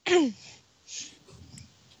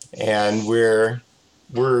And we're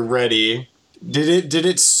ready.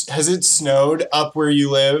 Has it snowed up where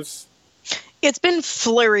you live? It's been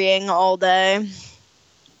flurrying all day.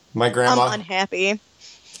 My grandma. I'm unhappy.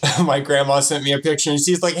 My grandma sent me a picture and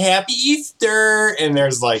she's like, "Happy Easter!" And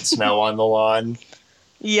there's like snow on the lawn.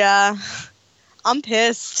 Yeah. I'm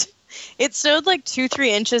pissed. It snowed like 2-3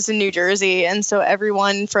 inches in New Jersey, and so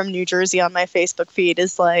everyone from New Jersey on my Facebook feed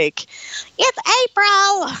is like, "It's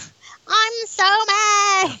April! I'm so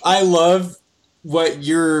mad!" I love what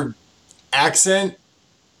your accent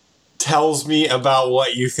tells me about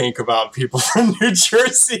what you think about people from New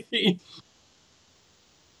Jersey.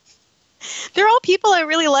 They're all people I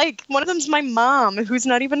really like. One of them's my mom, who's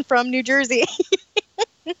not even from New Jersey.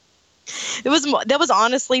 That was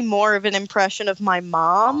honestly more of an impression of my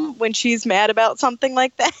mom when she's mad about something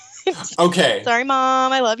like that. Okay. Sorry,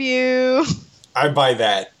 Mom, I love you. I buy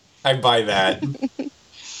that.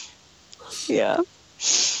 Yeah.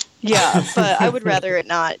 Yeah, but I would rather it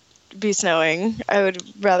not be snowing. I would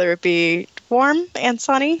rather it be warm and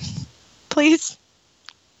sunny. Please.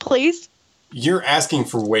 Please. You're asking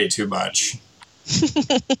for way too much.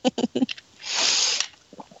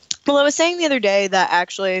 Well, I was saying the other day that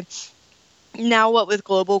actually, now what with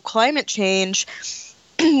global climate change,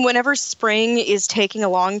 whenever spring is taking a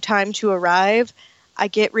long time to arrive, I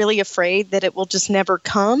get really afraid that it will just never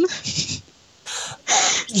come.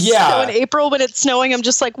 Yeah. So in April when it's snowing, I'm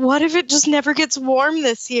just like, what if it just never gets warm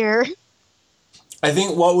this year? I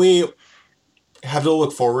think what we have to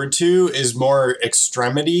look forward to is more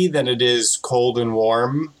extremity than it is cold and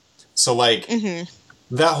warm. So like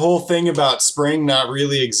that whole thing about spring not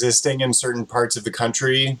really existing in certain parts of the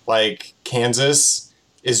country, like Kansas,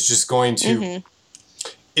 is just going to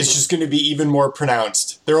it's just going to be even more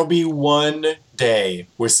pronounced. There will be one day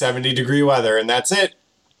with 70-degree weather, and that's it.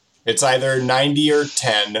 It's either 90 or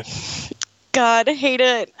 10. God, I hate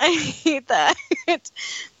it. I hate that.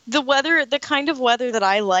 The weather, the kind of weather that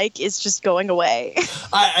I like is just going away.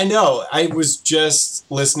 I know. I was just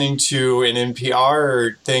listening to an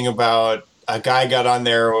NPR thing about a guy got on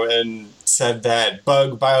there and said that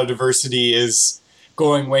bug biodiversity is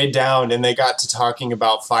going way down, and they got to talking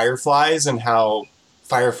about fireflies and how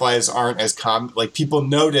fireflies aren't as common. Like, people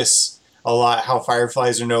notice a lot how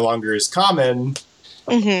fireflies are no longer as common.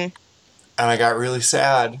 And I got really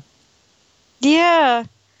sad. Yeah.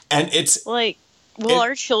 And it's like, will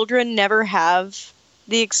our children never have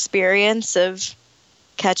the experience of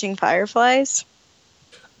catching fireflies?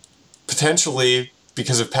 Potentially,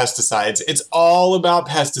 because of pesticides. It's all about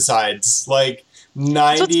pesticides. Like,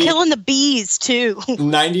 That's what's killing the bees, too.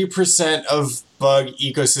 90% of bug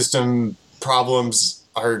ecosystem problems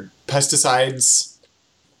are pesticides.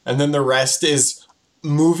 And then the rest is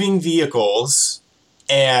moving vehicles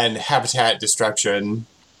and habitat destruction.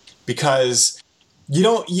 Because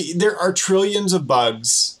there are trillions of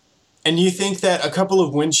bugs, and you think that a couple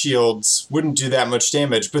of windshields wouldn't do that much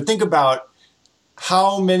damage. But think about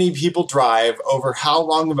how many people drive over how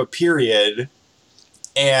long of a period.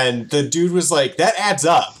 And the dude was like, that adds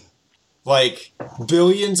up. Like,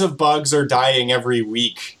 billions of bugs are dying every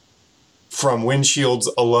week from windshields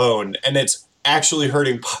alone. And it's actually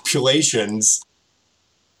hurting populations.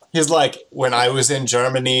 He's like, when I was in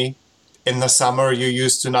Germany, in the summer, you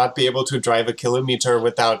used to not be able to drive a kilometer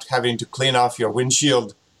without having to clean off your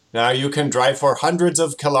windshield. Now you can drive for hundreds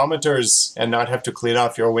of kilometers and not have to clean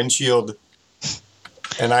off your windshield.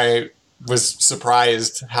 And I was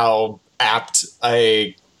surprised how apt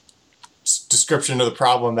a description of the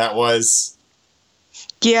problem that was.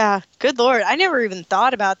 Yeah, good Lord. I never even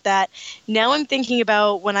thought about that. Now I'm thinking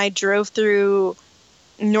about when I drove through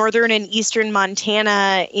northern and eastern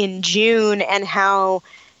Montana in June and how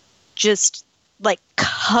just like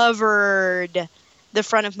covered the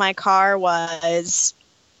front of my car was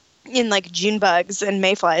in like June bugs and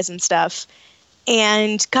mayflies and stuff.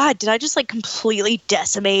 And God, did I just like completely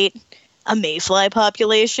decimate a mayfly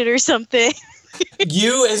population or something?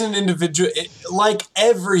 You as an individual, like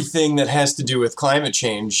everything that has to do with climate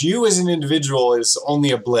change, you as an individual is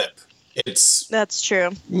only a blip. That's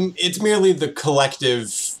true. It's merely the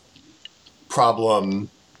collective problem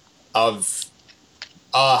of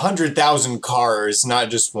 100,000 cars, not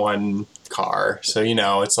just one car. So,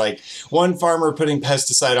 it's like one farmer putting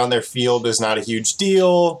pesticide on their field is not a huge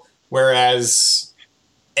deal, whereas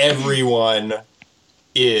everyone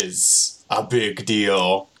is a big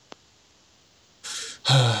deal.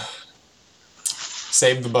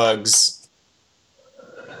 Save the bugs.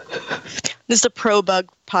 This is a pro-bug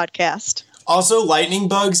podcast. Also, lightning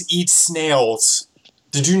bugs eat snails.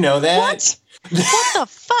 Did you know that? What? What the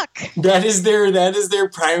fuck? That is their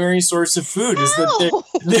primary source of food. Is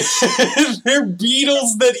that they're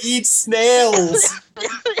beetles that eat snails.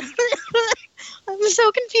 I'm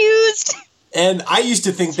so confused. And I used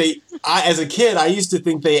to think as a kid, I used to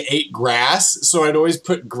think they ate grass. So I'd always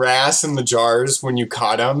put grass in the jars when you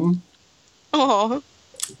caught them. Oh.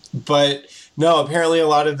 But no, apparently a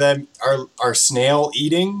lot of them are snail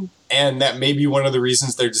eating. And that may be one of the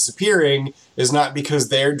reasons they're disappearing is not because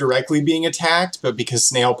they're directly being attacked, but because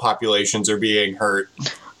snail populations are being hurt.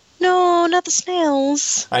 No, not the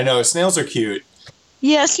snails. I know, snails are cute.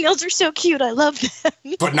 Yeah, snails are so cute. I love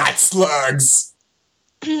them. But not slugs.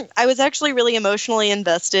 I was actually really emotionally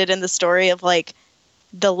invested in the story of, like,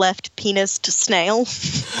 the left-penised snail.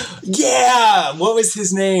 Yeah! What was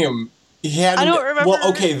his name? I don't remember.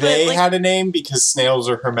 Well, okay, they had a name because snails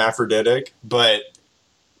are hermaphroditic, but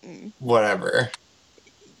whatever.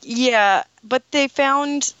 Yeah, but they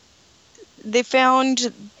found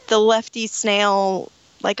the lefty snail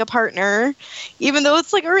like a partner, even though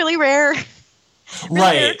it's like a really rare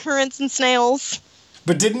occurrence in snails.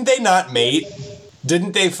 But didn't they not mate?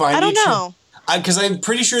 Didn't they find each other? I don't know. Because I'm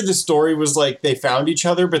pretty sure the story was like they found each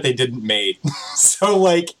other, but they didn't mate. So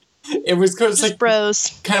like it was just like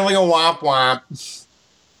bros, kind of like a womp womp.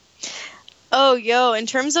 Oh, in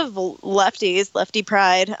terms of lefties, lefty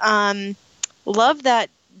pride, love that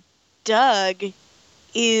Doug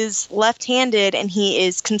is left-handed and he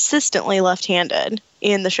is consistently left-handed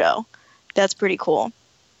in the show. That's pretty cool.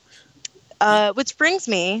 Which brings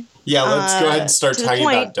me... Yeah, let's go ahead and start talking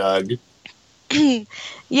about Doug.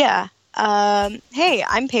 Yeah. Hey,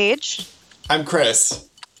 I'm Paige. I'm Chris.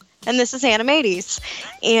 And this is Animates.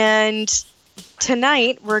 And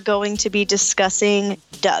tonight we're going to be discussing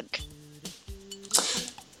Doug.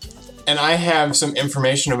 And I have some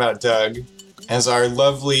information about Doug as our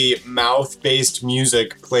lovely mouth-based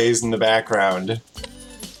music plays in the background.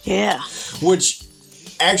 Yeah. Which,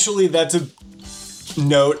 actually, that's a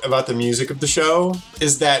note about the music of the show,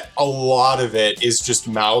 is that a lot of it is just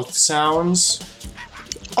mouth sounds.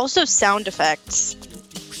 Also sound effects.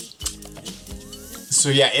 So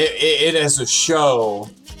yeah, it as a show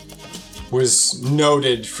was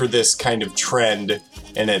noted for this kind of trend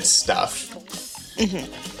in its stuff.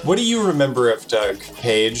 Mm-hmm. What do you remember of Doug,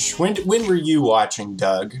 Paige? When were you watching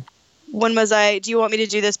Doug? When was I? Do you want me to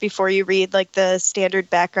do this before you read like the standard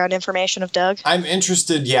background information of Doug? I'm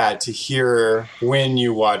interested, to hear when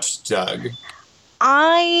you watched Doug.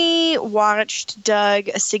 I watched Doug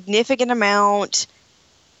a significant amount,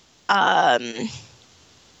 like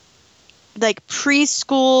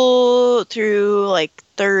preschool through like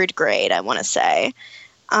third grade, I want to say.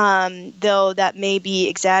 Though that may be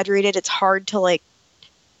exaggerated. It's hard to like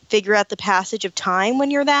figure out the passage of time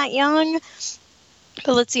when you're that young.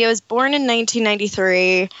 But let's see, I was born in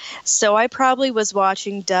 1993, so I probably was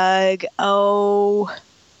watching Doug,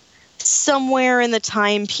 somewhere in the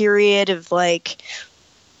time period of like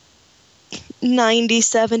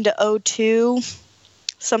 97 to 02,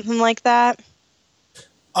 something like that.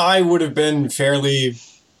 I would have been fairly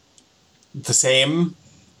the same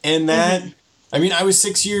in that. Mm-hmm. I mean, I was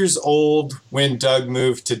 6 years old when Doug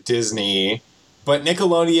moved to Disney, but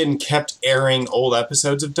Nickelodeon kept airing old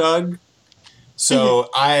episodes of Doug. So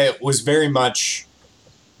I was very much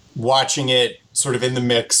watching it sort of in the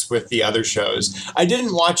mix with the other shows. I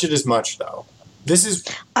didn't watch it as much, though.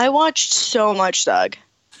 I watched so much Doug.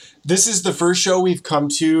 This is the first show we've come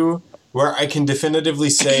to where I can definitively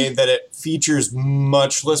say that it features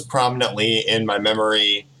much less prominently in my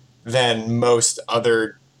memory than most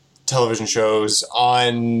other television shows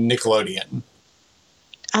on Nickelodeon.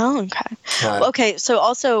 Oh, okay. Okay, so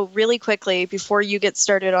also really quickly, before you get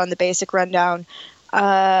started on the basic rundown,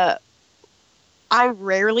 I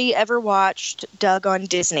rarely ever watched Doug on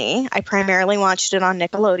Disney. I primarily watched it on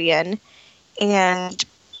Nickelodeon, and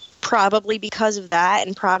probably because of that,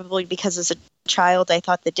 and probably because as a child I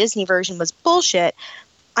thought the Disney version was bullshit,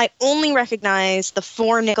 I only recognize the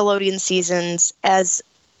 4 Nickelodeon seasons as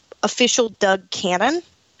official Doug canon.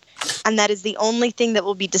 And that is the only thing that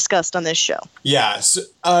will be discussed on this show. Yeah, so,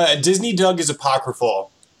 Disney Doug is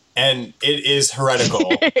apocryphal, and it is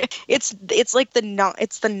heretical. It's like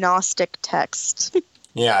the Gnostic text.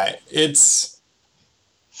 Yeah, it's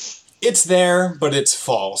there, but it's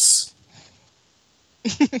false.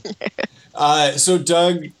 So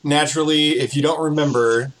Doug, naturally, if you don't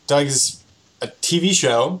remember, Doug is a TV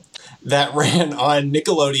show that ran on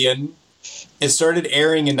Nickelodeon. It started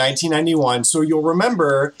airing in 1991, so you'll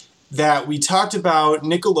remember that we talked about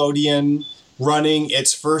Nickelodeon running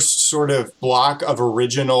its first sort of block of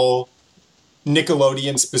original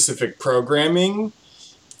Nickelodeon-specific programming.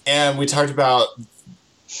 And we talked about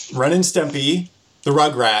Ren and Stimpy, the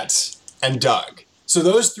Rugrats, and Doug. So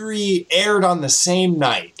those three aired on the same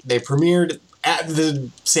night. They premiered at the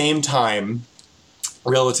same time,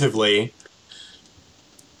 relatively.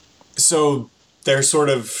 So they're sort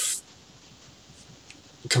of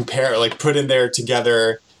put in there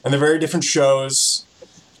together, and they're very different shows.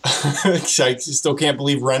 I still can't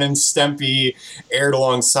believe Ren and Stimpy aired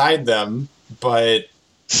alongside them, but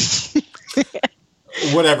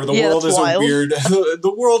whatever. The world is wild.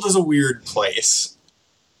 The world is a weird place.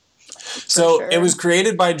 So sure. It was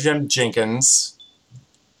created by Jim Jenkins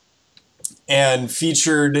and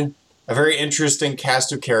featured a very interesting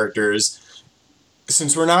cast of characters.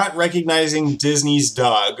 Since we're not recognizing Disney's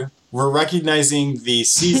Doug, we're recognizing the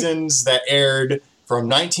seasons that aired from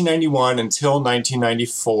 1991 until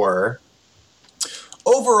 1994.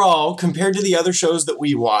 Overall, compared to the other shows that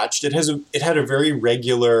we watched, it had a very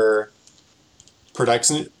regular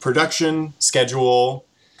production schedule,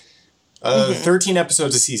 13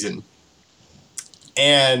 episodes a season.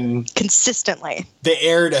 And consistently. They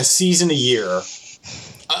aired a season a year.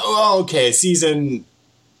 A season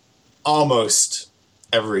almost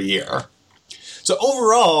every year. So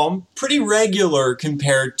overall, pretty regular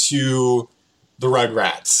compared to the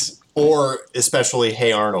Rugrats, or especially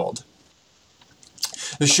Hey Arnold.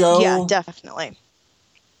 The show... Yeah, definitely.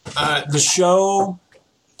 The show,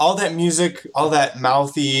 all that music, all that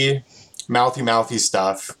mouthy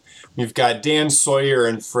stuff. We've got Dan Sawyer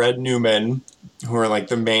and Fred Newman, who are like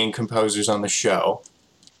the main composers on the show.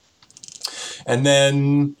 And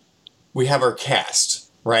then we have our cast,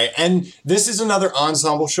 right? And this is another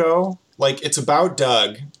ensemble show. Like, it's about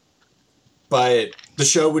Doug, but the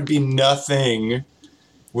show would be nothing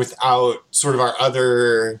without sort of our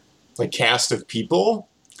other like cast of people.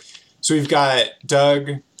 So we've got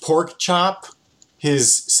Doug Porkchop,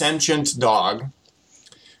 his sentient dog,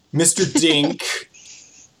 Mr. Dink,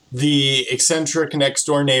 the eccentric next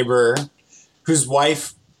door neighbor whose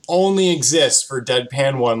wife only exists for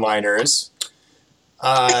deadpan one-liners.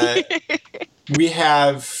 We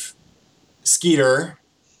have Skeeter,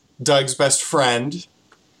 Doug's best friend.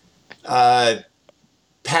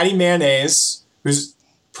 Patty Mayonnaise, who's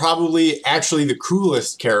probably actually the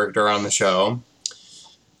coolest character on the show.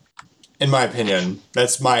 In my opinion.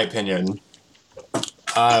 That's my opinion.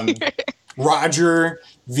 Roger,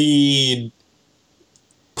 the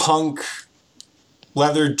punk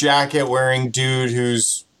leather jacket wearing dude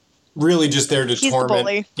who's really just there to torment. The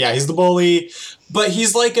bully. Yeah, he's the bully. But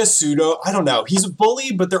he's like a pseudo, I don't know. He's a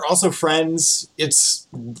bully, but they're also friends. It's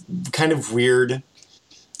kind of weird.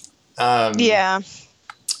 Yeah.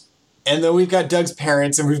 And then we've got Doug's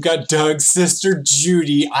parents, and we've got Doug's sister,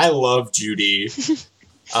 Judy. I love Judy.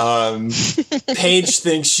 Paige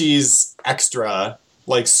thinks she's extra,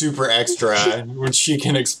 like super extra, which she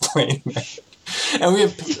can explain. And we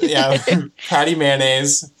have, Patty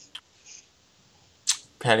Mayonnaise.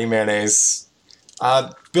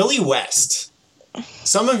 Billy West.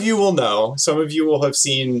 Some of you will know. Some of you will have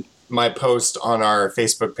seen my post on our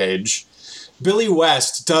Facebook page. Billy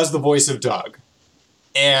West does the voice of Doug.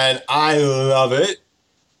 And I love it.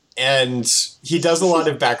 And he does a lot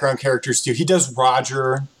of background characters too. He does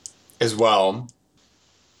Roger as well.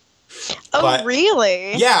 Oh,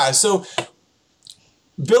 really? Yeah, so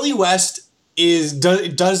Billy West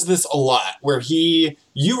does this a lot, where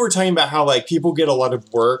you were talking about how like people get a lot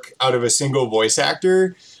of work out of a single voice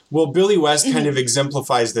actor. Well, Billy West kind of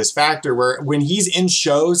exemplifies this factor where when he's in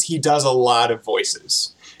shows, he does a lot of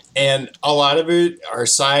voices. And a lot of it are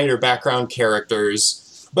side or background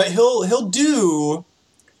characters. But he'll do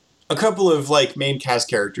a couple of like main cast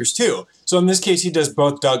characters too. So in this case, he does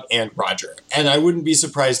both Doug and Roger. And I wouldn't be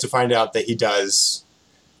surprised to find out that he does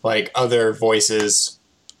like other voices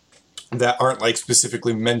that aren't like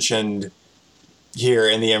specifically mentioned here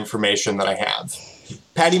in the information that I have.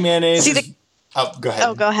 Patty Mayonnaise. Go ahead.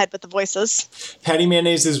 Oh, go ahead with the voices. Patty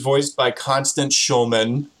Mayonnaise is voiced by Constance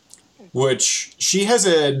Schulman, which she has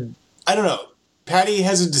Patty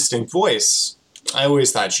has a distinct voice. I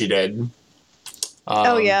always thought she did.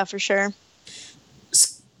 Oh, yeah, for sure.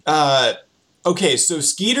 Okay, so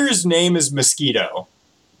Skeeter's name is Mosquito.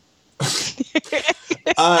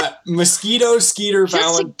 Mosquito Skeeter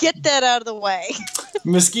Valentine. Just to get that out of the way.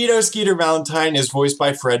 Mosquito Skeeter Valentine is voiced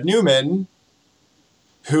by Fred Newman,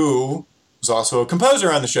 who was also a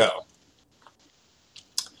composer on the show.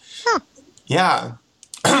 Huh. Yeah.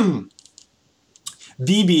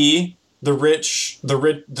 BB,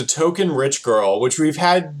 the token rich girl, which we've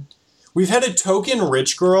had a token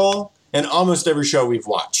rich girl in almost every show we've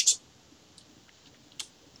watched.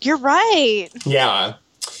 You're right. Yeah.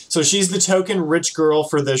 So she's the token rich girl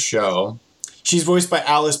for this show. She's voiced by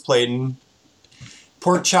Alice Playton.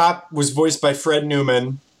 Pork Chop was voiced by Fred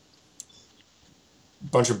Newman.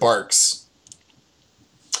 Bunch of barks.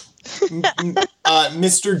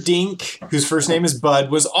 Mr. Dink, whose first name is Bud,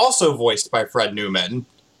 was also voiced by Fred Newman.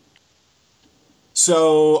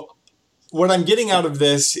 So what I'm getting out of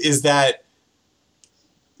this is that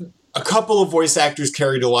a couple of voice actors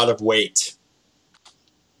carried a lot of weight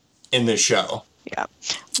in this show. Yeah.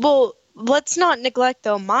 Well, let's not neglect,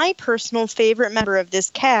 though, my personal favorite member of this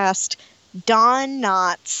cast, Don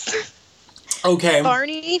Knotts. Okay.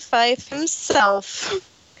 Barney Fife himself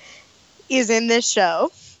is in this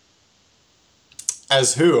show.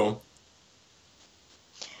 As who?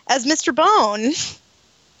 As Mr. Bone.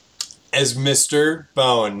 As Mr.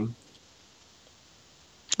 Bone.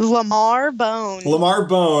 Lamar Bone. Lamar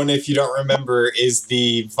Bone, if you don't remember, is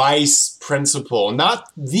the vice principal. Not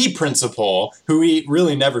the principal, who we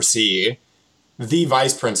really never see. The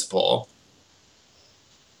vice principal.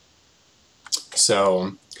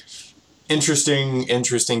 So,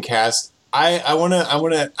 interesting cast. I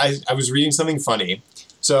was reading something funny.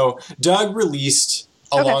 So, Doug released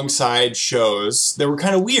alongside shows that were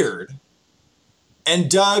kind of weird. And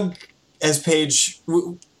Doug, as Paige,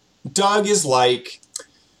 Doug is like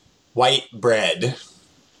white bread.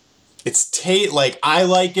 It's like, I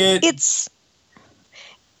like it. It's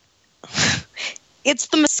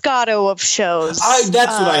the Moscato of shows.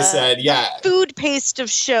 That's what I said, yeah. The food paste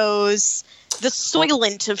of shows. The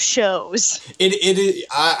Soylent of shows. It is,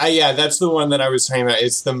 yeah, that's the one that I was talking about.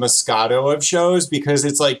 It's the Moscato of shows because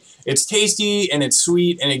it's like, it's tasty and it's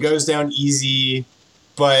sweet and it goes down easy,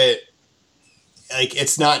 but like,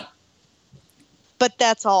 it's not. But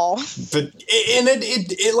that's all. But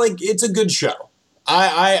it's a good show.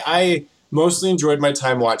 I mostly enjoyed my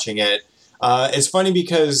time watching it. It's funny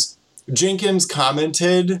because Jenkins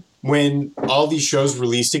commented when all these shows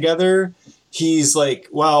released together, he's like,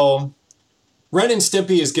 well, Ren and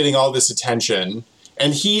Stimpy is getting all this attention,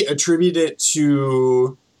 and he attributed it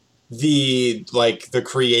to the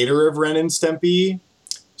creator of Ren and Stimpy,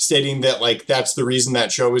 stating that like that's the reason that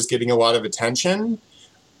show is getting a lot of attention.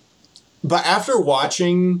 But after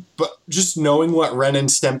watching, just knowing what Ren and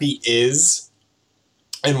Stimpy is,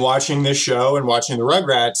 and watching this show and watching the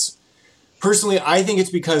Rugrats, personally, I think it's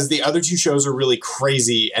because the other two shows are really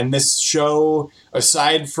crazy, and this show,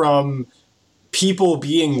 aside from people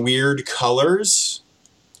being weird colors,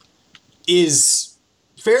 is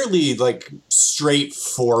fairly like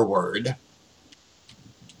straightforward.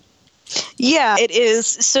 Yeah, it is.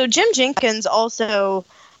 So Jim Jenkins also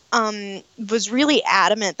was really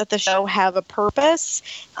adamant that the show have a purpose,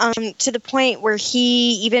 to the point where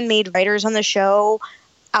he even made writers on the show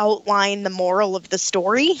outline the moral of the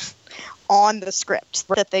story on the script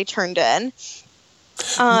that they turned in.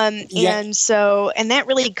 Yeah. And that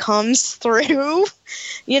really comes through,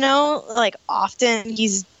 like often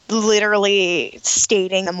he's literally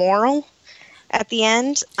stating the moral at the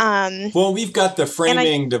end. Well, we've got the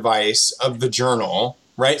framing device of the journal,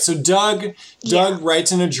 right? So Doug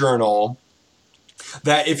writes in a journal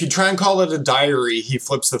that if you try and call it a diary, he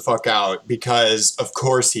flips the fuck out because of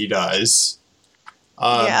course he does.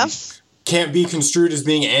 Can't be construed as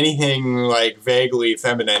being anything like vaguely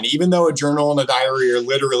feminine, even though a journal and a diary are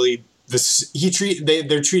literally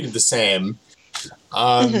they're treated the same.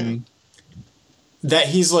 That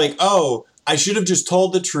he's like, oh, I should have just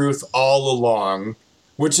told the truth all along,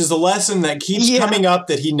 which is a lesson that keeps coming up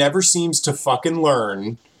that he never seems to fucking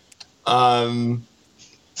learn. But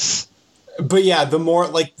yeah, the more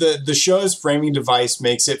like the show's framing device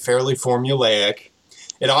makes it fairly formulaic.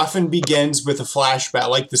 It often begins with a flashback,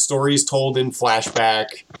 like the story is told in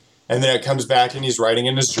flashback, and then it comes back and he's writing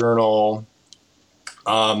in his journal.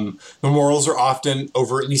 The morals are often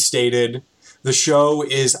overtly stated. The show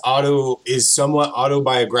is somewhat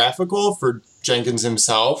autobiographical for Jenkins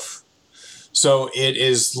himself. So it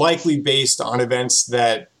is likely based on events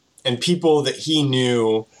and people that he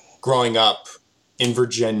knew growing up in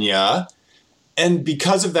Virginia. And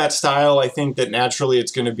because of that style, I think that naturally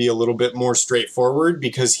it's going to be a little bit more straightforward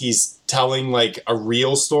because he's telling like a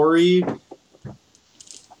real story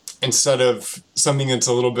instead of something that's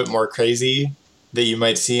a little bit more crazy that you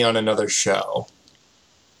might see on another show.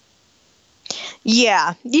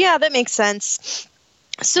 Yeah, that makes sense.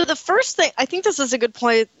 So the first thing, I think this is a good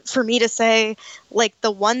point for me to say, like the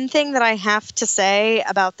one thing that I have to say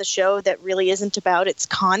about the show that really isn't about its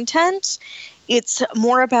content, it's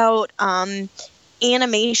more about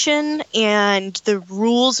animation and the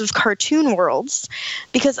rules of cartoon worlds,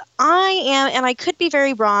 because I could be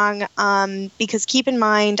very wrong, because keep in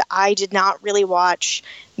mind, I did not really watch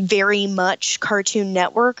very much Cartoon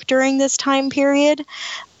Network during this time period.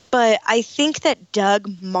 But I think that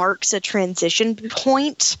Doug marks a transition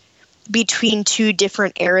point between two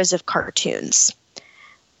different eras of cartoons.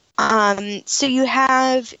 So you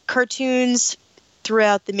have cartoons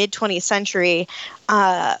throughout the mid 20th century,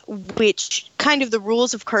 which kind of the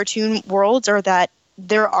rules of cartoon worlds are that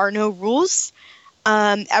there are no rules.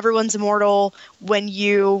 Everyone's immortal. When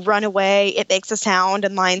you run away, it makes a sound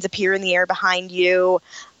and lines appear in the air behind you.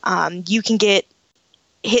 You can get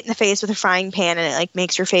hit in the face with a frying pan and it like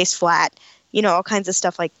makes your face flat, all kinds of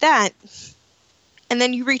stuff like that. And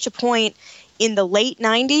then you reach a point in the late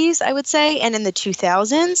 90s, I would say, and in the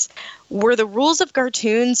 2000s, where the rules of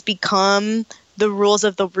cartoons become the rules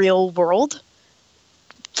of the real world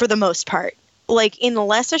for the most part. Like,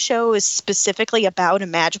 unless a show is specifically about a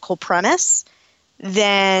magical premise,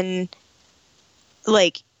 then,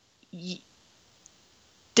 like,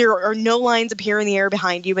 there are no lines appear in the air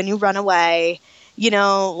behind you when you run away.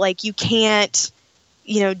 Like, you can't,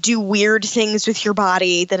 do weird things with your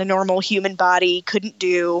body that a normal human body couldn't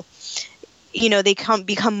do. They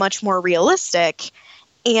become much more realistic.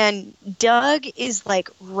 And Doug is, like,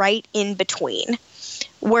 right in between.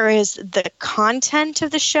 Whereas the content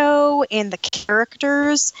of the show and the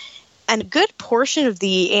characters and a good portion of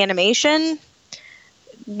the animation,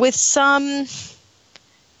 with some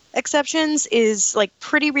exceptions, is like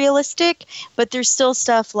pretty realistic, but there's still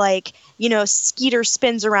stuff like, Skeeter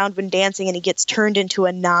spins around when dancing and he gets turned into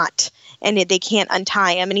a knot and they can't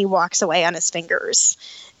untie him and he walks away on his fingers,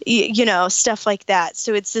 stuff like that.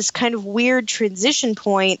 So it's this kind of weird transition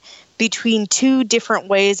point between two different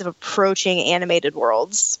ways of approaching animated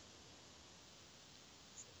worlds.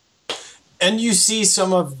 And you see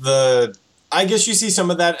some of that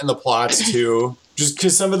in the plots too, just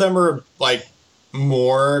because some of them are like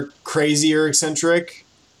more crazy or eccentric.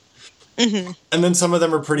 Mm-hmm. And then some of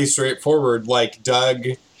them are pretty straightforward, like Doug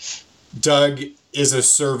is a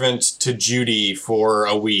servant to Judy for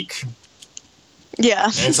a week. Yeah.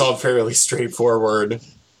 And it's all fairly straightforward.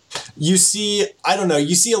 You see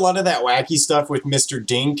a lot of that wacky stuff with Mr.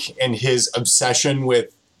 Dink and his obsession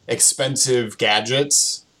with expensive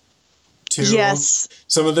gadgets, too. Yes.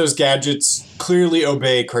 Some of those gadgets clearly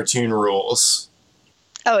obey cartoon rules.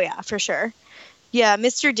 Oh, yeah, for sure. Yeah,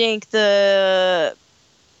 Mr. Dink, the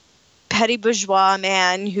petty bourgeois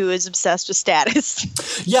man who is obsessed with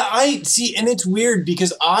status. Yeah, I see, and it's weird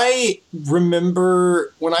because I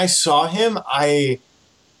remember when I saw him, I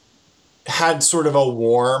had sort of a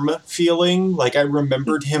warm feeling. Like, I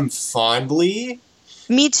remembered him fondly.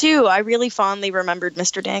 Me too. I really fondly remembered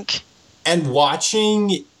Mr. Dink. And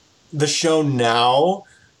watching the show now,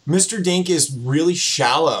 Mr. Dink is really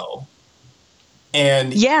shallow.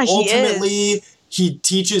 And yeah, ultimately, he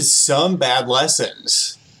teaches some bad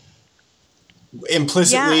lessons.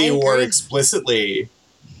 Implicitly or explicitly.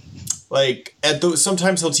 Like,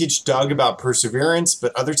 sometimes he'll teach Doug about perseverance,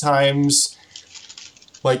 but other times,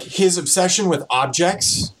 like, his obsession with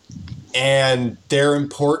objects and their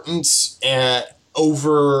importance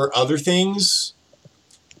over other things,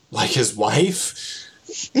 like his wife,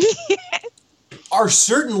 are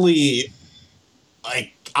certainly,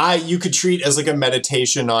 like, you could treat as like a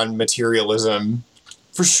meditation on materialism,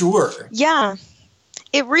 for sure. Yeah,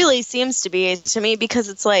 it really seems to be to me, because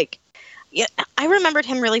it's like, yeah, I remembered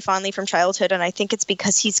him really fondly from childhood, and I think it's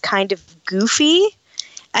because he's kind of goofy.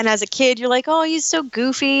 And as a kid, you're like, oh, he's so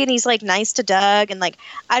goofy, and he's like nice to Doug. And like,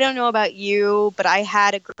 I don't know about you, but I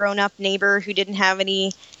had a grown-up neighbor who didn't have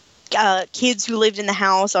any kids who lived in the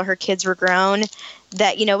house. All her kids were grown.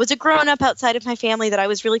 That, was a grown-up outside of my family that I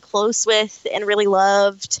was really close with and really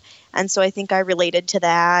loved. And so I think I related to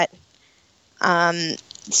that.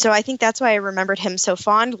 So I think that's why I remembered him so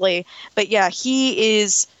fondly. But yeah, he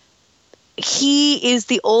is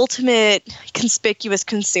the ultimate conspicuous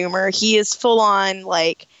consumer. He is full on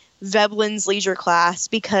like Veblen's leisure class,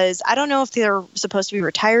 because I don't know if they're supposed to be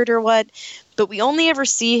retired or what, but we only ever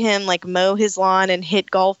see him like mow his lawn and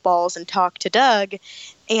hit golf balls and talk to Doug.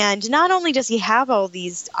 And not only does he have all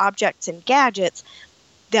these objects and gadgets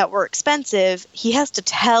that were expensive, he has to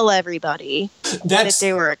tell everybody that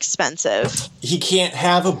they were expensive. He can't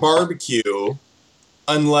have a barbecue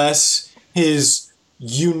unless his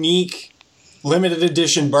unique limited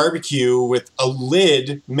edition barbecue with a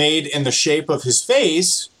lid made in the shape of his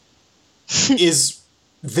face is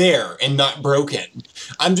there and not broken.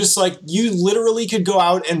 I'm just like, you literally could go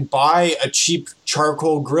out and buy a cheap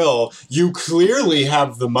charcoal grill. You clearly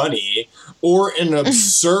have the money or an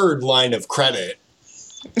absurd line of credit.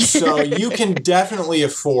 So you can definitely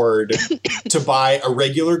afford to buy a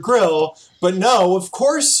regular grill. But no, of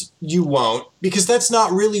course you won't, because that's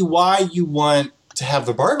not really why you want to have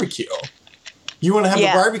the barbecue. You want to have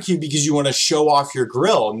Yeah. the barbecue because you want to show off your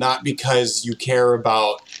grill, not because you care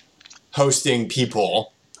about hosting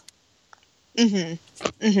people. And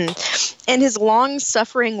his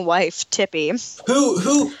long-suffering wife, Tippy.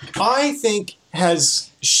 Who I think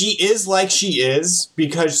she is like she is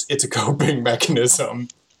because it's a coping mechanism.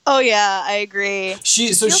 Oh yeah, I agree.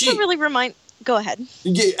 She really remind. Go ahead.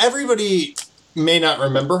 Everybody may not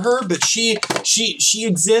remember her, but she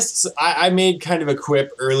exists. I made kind of a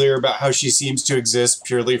quip earlier about how she seems to exist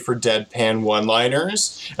purely for deadpan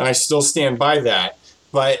one-liners, and I still stand by that.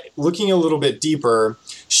 But looking a little bit deeper,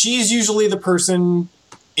 she's usually the person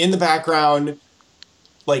in the background,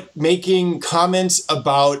 like making comments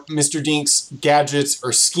about Mr. Dink's gadgets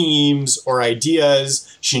or schemes or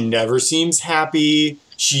ideas. She never seems happy.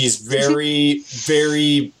 She's very,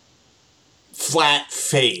 very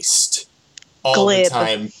flat-faced all Glib. the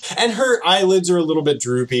time. And her eyelids are a little bit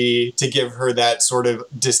droopy to give her that sort of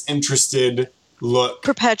disinterested look.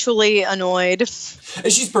 Perpetually annoyed.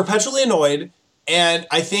 And she's perpetually annoyed. And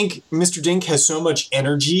I think Mr. Dink has so much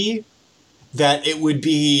energy that it would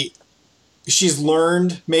be... She's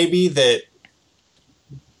learned, maybe, that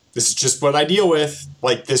this is just what I deal with.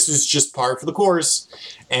 Like, this is just par for the course.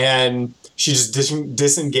 And she just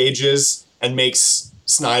disengages and makes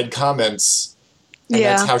snide comments. And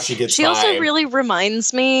that's how she gets by. She also really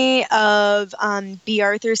reminds me of B.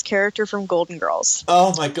 Arthur's character from Golden Girls.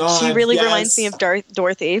 Oh my god, she really reminds me of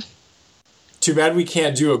Dorothy. Too bad we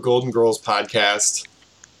can't do a Golden Girls podcast.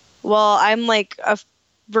 Well, I'm like a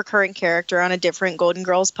recurring character on a different Golden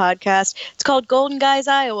Girls podcast. It's called Golden Guys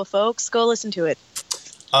Iowa, folks. Go listen to it.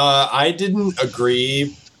 I didn't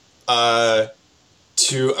agree to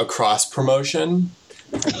a cross promotion.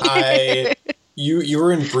 You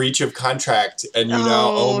were in breach of contract, and you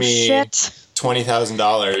now owe me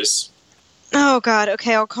 $20,000. Oh God.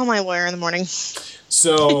 Okay, I'll call my lawyer in the morning.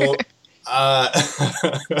 So,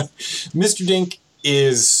 Mr. Dink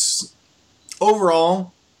is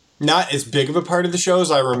overall not as big of a part of the show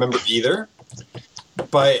as I remember either,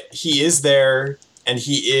 but he is there, and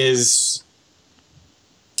he is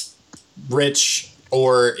rich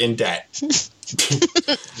or in debt.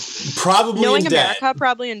 Probably Knowing in debt. America,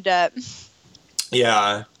 probably in debt.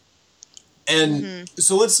 Yeah. And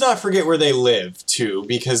so let's not forget where they live, too,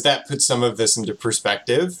 because that puts some of this into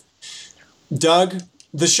perspective. Doug,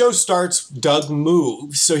 the show starts, Doug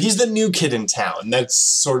moves. So he's the new kid in town. That's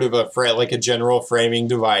sort of a general framing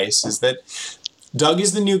device, is that Doug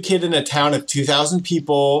is the new kid in a town of 2,000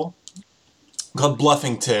 people called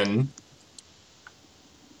Bluffington.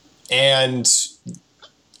 And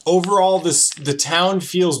overall, the town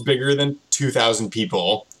feels bigger than 2,000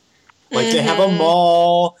 people. Like, they have a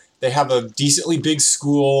mall, they have a decently big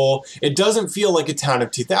school. It doesn't feel like a town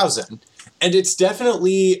of 2,000. And it's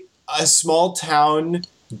definitely a small town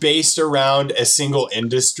based around a single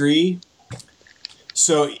industry.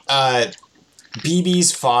 So,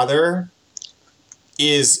 BB's father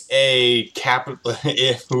is a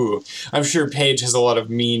I'm sure Paige has a lot of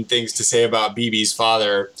mean things to say about BB's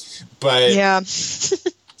father, but yeah.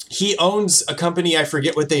 He owns a company, I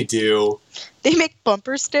forget what they do. They make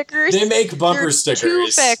bumper stickers. There are two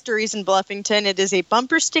factories in Bluffington. It is a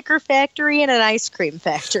bumper sticker factory and an ice cream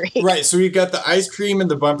factory. Right, so we've got the ice cream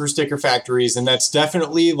and the bumper sticker factories, and that's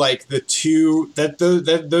definitely like the two,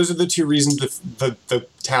 those are the two reasons the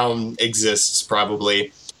town exists,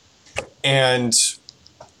 probably. And so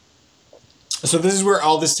this is where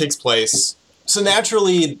all this takes place. So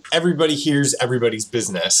naturally, everybody hears everybody's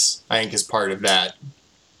business, I think, is part of that.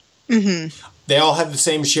 Mm-hmm. They all have the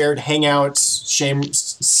same shared hangouts,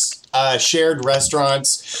 shared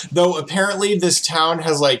restaurants. Though apparently this town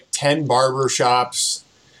has like 10 barber shops.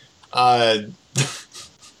 Yeah,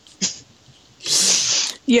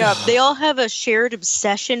 they all have a shared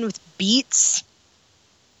obsession with beets.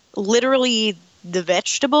 Literally the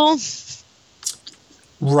vegetable.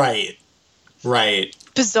 Right.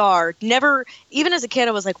 Bizarre. Never, even as a kid,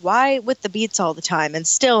 I was like, why with the beets all the time? And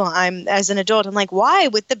still, as an adult, I'm like, why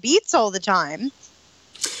with the beets all the time?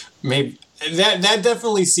 Maybe that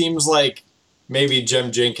definitely seems like maybe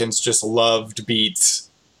Jem Jenkins just loved beets.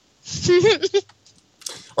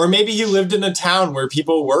 Or maybe he lived in a town where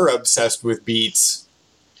people were obsessed with beets.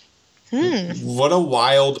 What a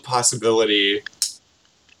wild possibility.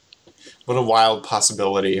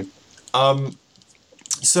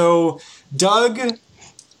 So Doug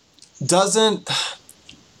doesn't,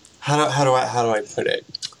 how do I put it?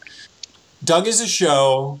 Doug is a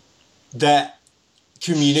show that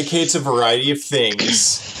communicates a variety of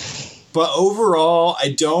things, but overall I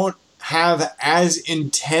don't have as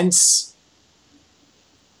intense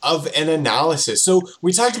of an analysis. So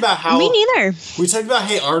we talked about how Me neither. we talked about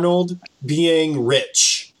Hey Arnold being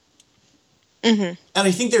rich. Mm-hmm. And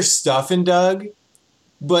I think there's stuff in Doug,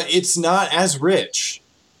 but it's not as rich.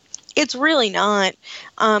 It's really not.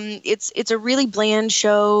 It's a really bland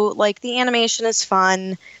show. Like, the animation is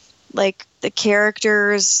fun. Like, the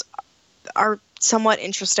characters are somewhat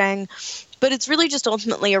interesting, but it's really just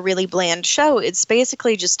ultimately a really bland show. It's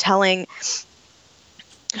basically just telling.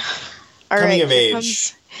 All Coming right, of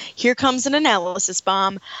age. Here comes an analysis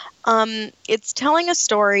bomb. It's telling a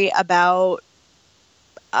story about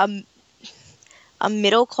a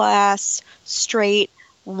middle class, straight,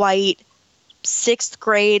 white, 6th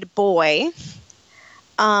grade boy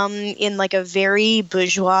in like a very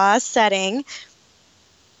bourgeois setting.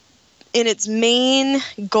 And its main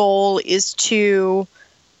goal is to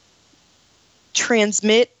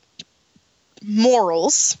transmit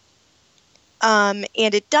morals. And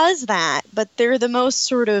it does that, but they're the most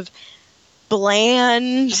sort of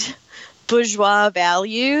bland bourgeois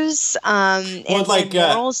values and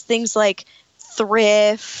morals. Things like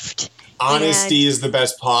thrift. Honesty is the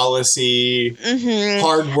best policy. Mm-hmm.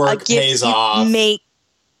 Hard work pays off.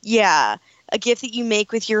 A gift that you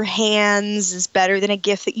make with your hands is better than a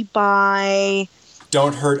gift that you buy.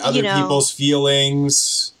 Don't hurt other people's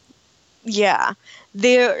feelings. Yeah.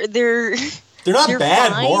 They're not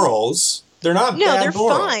bad fine. morals. They're not no, bad they're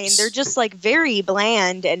morals. fine. They're just like very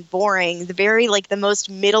bland and boring. The very like the most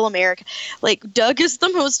middle America. Like, Doug is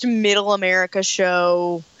the most middle America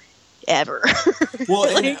show ever.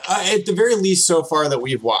 Well, at the very least so far that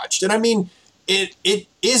we've watched. And I mean, it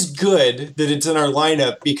is good that it's in our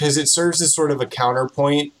lineup because it serves as sort of a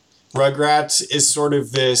counterpoint. Rugrats is sort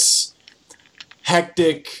of this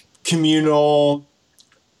hectic, communal,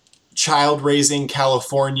 child-raising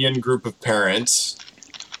Californian group of parents.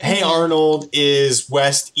 Hey Arnold is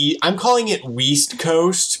West East. I'm calling it West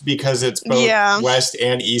Coast because it's both West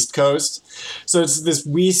and East Coast. So it's this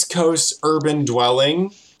West Coast urban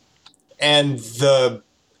dwelling, and the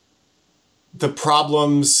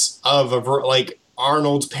problems of like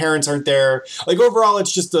Arnold's parents aren't there. Like, overall,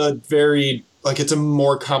 it's just a very it's a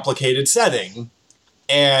more complicated setting,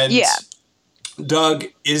 and Doug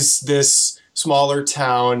is this smaller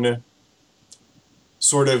town,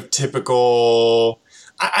 sort of typical.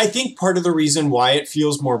 I think part of the reason why it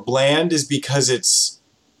feels more bland is because it's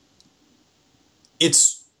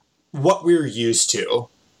what we're used to.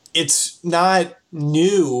 It's not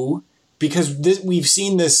new because we've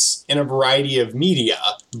seen this in a variety of media,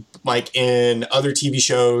 like in other TV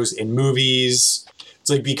shows, in movies.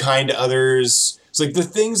 It's like Be Kind to Others. It's like the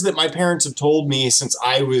things that my parents have told me since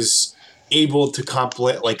I was able to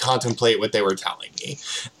contemplate what they were telling me.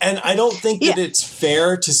 And I don't think that it's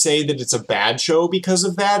fair to say that it's a bad show because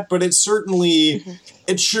of that, but it certainly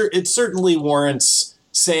it certainly warrants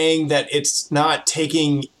saying that it's not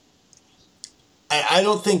taking I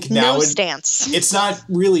don't think now stance. It's not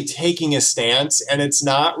really taking a stance, and it's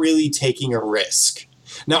not really taking a risk.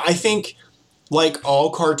 Now, I think, like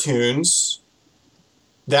all cartoons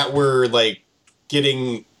that were like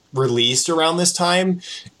getting released around this time,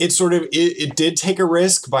 it did take a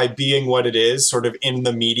risk by being what it is, sort of in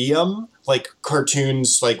the medium. Like,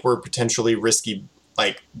 cartoons were potentially risky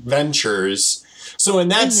ventures. So in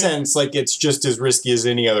that sense, it's just as risky as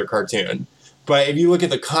any other cartoon. But if you look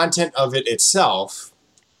at the content of it itself,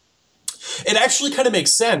 it actually kind of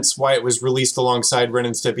makes sense why it was released alongside Ren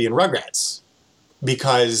and Stimpy and Rugrats.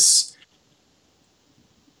 Because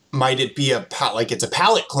might it be it's a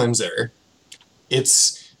palate cleanser?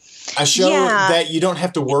 It's a show that you don't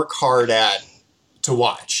have to work hard at to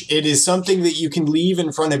watch. It is something that you can leave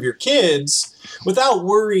in front of your kids without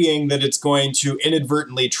worrying that it's going to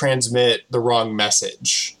inadvertently transmit the wrong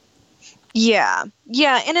message. Yeah.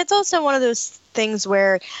 Yeah. And it's also one of those things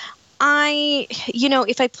where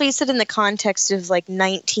if I place it in the context of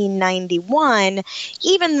 1991,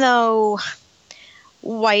 even though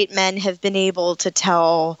white men have been able to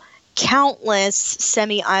tell countless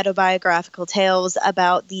semi-autobiographical tales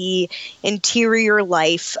about the interior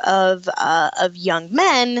life of young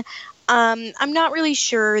men, I'm not really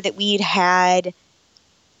sure that we'd had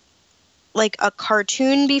a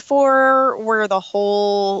cartoon before where the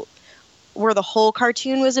whole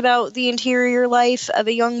cartoon was about the interior life of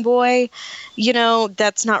a young boy.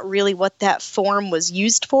 That's not really what that form was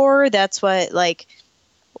used for. That's what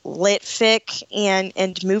lit fic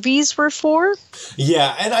and movies were for.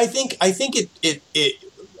 Yeah, and I think my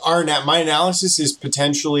analysis is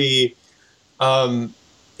potentially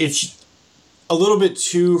it's a little bit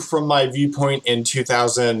too from my viewpoint in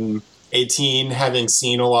 2018, having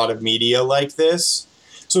seen a lot of media like this.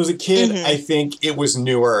 So as a kid, Mhm. I think it was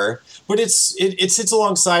newer, but it sits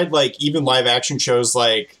alongside like even live action shows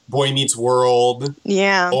like Boy Meets World,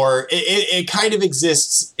 Yeah. or it kind of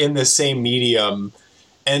exists in the same medium.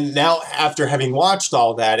 And now, after having watched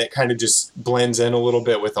all that, it kind of just blends in a little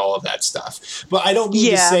bit with all of that stuff. But I don't mean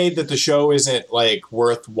to Yeah. say that the show isn't like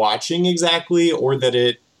worth watching exactly, or that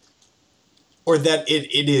it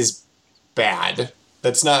is bad.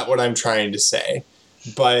 That's not what I'm trying to say.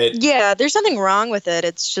 But Yeah, there's nothing wrong with it.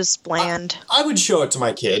 It's just bland. I would show it to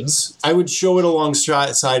my kids. I would show it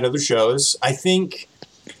alongside other shows. I think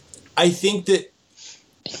that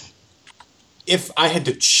if I had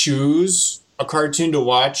to choose a cartoon to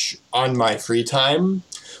watch on my free time,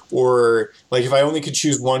 or like if I only could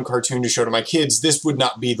choose one cartoon to show to my kids, this would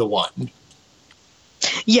not be the one.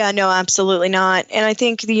 Yeah, no, absolutely not. And I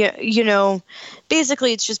think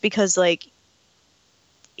basically it's just because like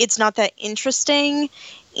it's not that interesting,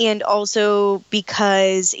 and also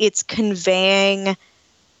because it's conveying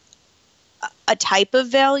a type of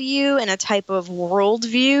value and a type of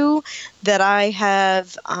worldview that I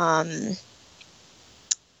have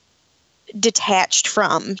detached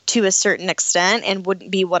from to a certain extent and wouldn't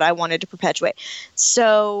be what I wanted to perpetuate.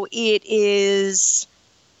 So it is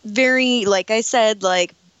very, like I said,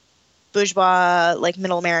 like bourgeois, like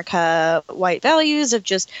middle America, white values of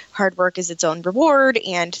just hard work is its own reward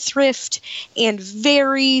and thrift, and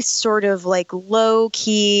very sort of like low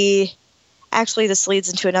key. Actually, this leads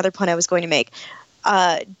into another point I was going to make.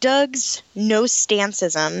 Doug's no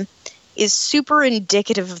stancism is super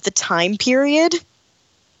indicative of the time period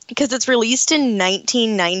because it's released in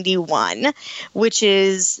 1991, which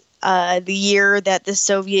is the year that the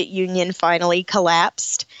Soviet Union finally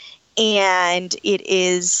collapsed. And it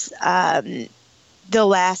is the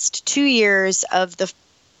last 2 years of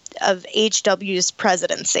HW's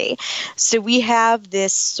presidency. So we have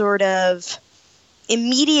this sort of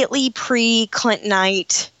immediately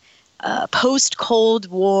pre-Clintonite, post-Cold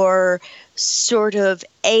War sort of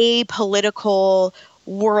apolitical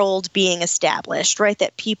world being established, right?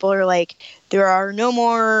 That people are like, there are no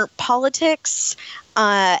more politics.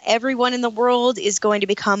 Everyone in the world is going to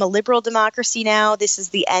become a liberal democracy now. This is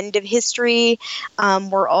the end of history.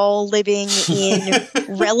 We're all living in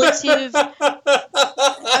relative. I'm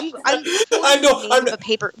I forgetting know. the name of a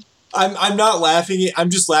paper. I'm not laughing. I'm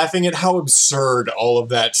just laughing at how absurd all of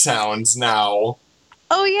that sounds now.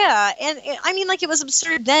 Oh yeah, and I mean, like it was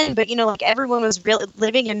absurd then, but like everyone was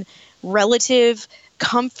living in relative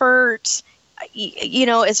comfort,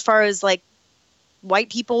 as far as like white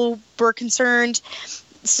people were concerned.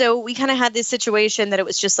 So we kind of had this situation that it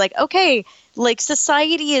was just like, okay, like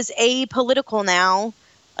society is apolitical now.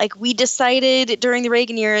 Like we decided during the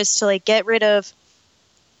Reagan years to like get rid of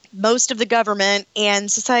most of the government,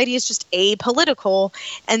 and society is just apolitical.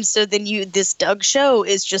 And so then this Doug show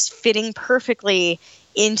is just fitting perfectly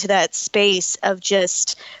into that space of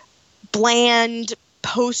just bland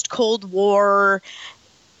post-Cold War,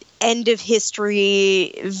 end of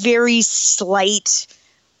history, very slight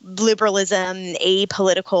liberalism,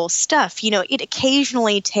 apolitical stuff. It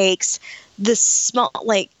occasionally takes the small,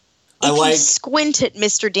 like, if you squint at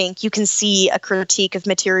Mr. Dink, you can see a critique of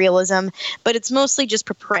materialism, but it's mostly just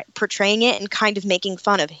portraying it and kind of making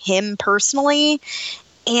fun of him personally.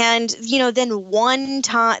 And, then one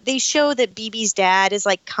time they show that BB's dad is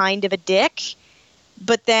like kind of a dick,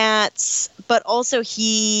 but also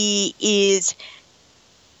he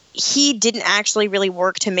didn't actually really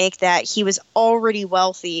work to make that. He was already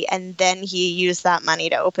wealthy, and then he used that money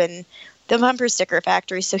to open the bumper sticker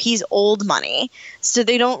factory. So he's old money. So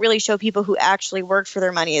they don't really show people who actually worked for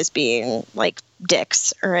their money as being like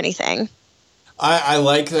dicks or anything. I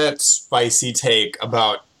like that spicy take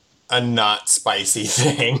about a not spicy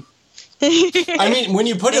thing. I mean, when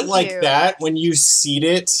you put it like that, when you seat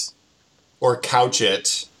it or couch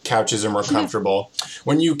it, couches are more comfortable.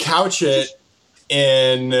 When you couch it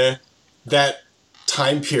in that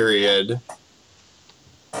time period,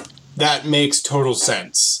 that makes total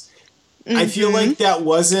sense. Mm-hmm. I feel like that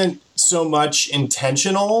wasn't so much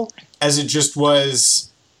intentional as it just was,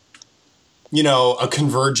 a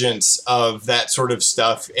convergence of that sort of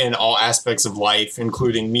stuff in all aspects of life,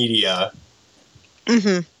 including media.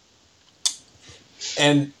 Mm-hmm.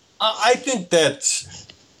 And I think that,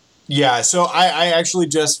 yeah, so I actually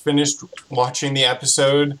just finished watching the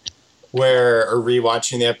episode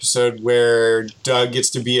rewatching the episode where Doug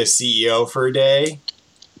gets to be a CEO for a day.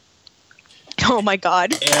 Oh my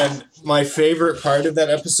God. And my favorite part of that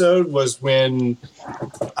episode was when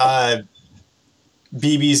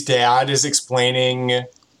BB's dad is explaining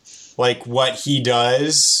like what he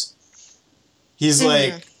does. He's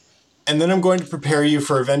like, and then I'm going to prepare you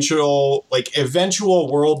for eventual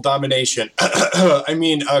world domination. I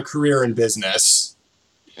mean, a career in business.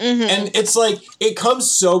 Mm-hmm. And it's like, it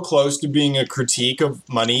comes so close to being a critique of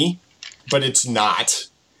money, but it's not.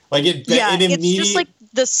 Like, it it's just like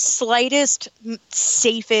the slightest,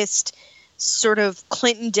 safest sort of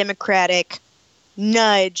Clinton Democratic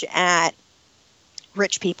nudge at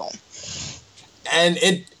rich people. And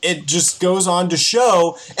it just goes on to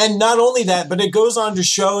show, and not only that, but it goes on to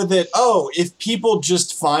show that, if people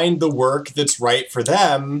just find the work that's right for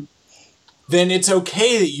them, then it's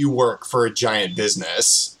okay that you work for a giant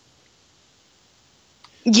business.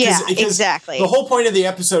 Yeah, exactly. The whole point of the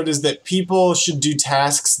episode is that people should do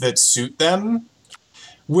tasks that suit them,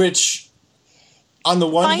 which, on the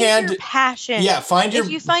one hand... Find your passion. Yeah, If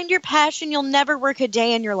you find your passion, you'll never work a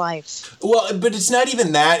day in your life. Well, but it's not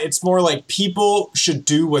even that. It's more like people should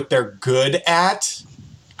do what they're good at.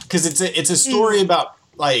 Because it's a story about,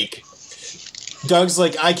 like... Doug's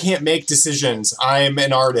like, I can't make decisions. I'm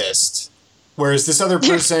an artist. Whereas this other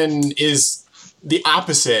person is the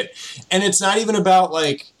opposite. And it's not even about,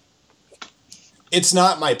 like... It's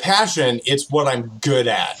not my passion. It's what I'm good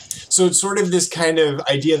at. So it's sort of this kind of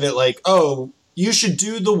idea that, like, you should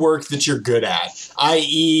do the work that you're good at,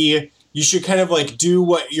 i.e., you should kind of like do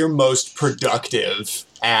what you're most productive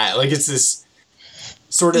at. Like, it's this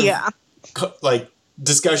sort of like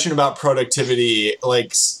discussion about productivity,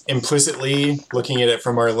 like implicitly looking at it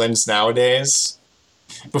from our lens nowadays.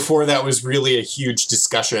 Before that was really a huge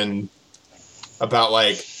discussion about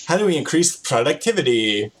like, how do we increase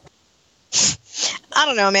productivity? I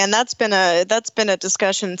don't know, man. That's been a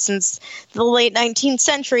discussion since the late 19th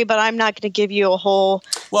century, but I'm not going to give you a whole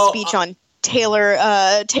speech on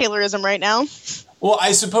Taylorism right now. Well,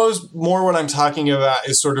 I suppose more what I'm talking about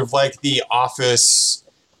is sort of like the office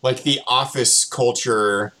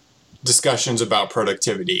culture discussions about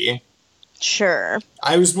productivity. Sure.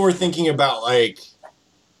 I was more thinking about like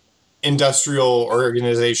industrial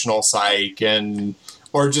organizational psych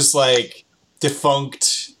or just like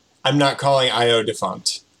defunct. I'm not calling IO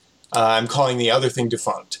defunct. I'm calling the other thing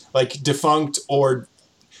defunct. Like defunct or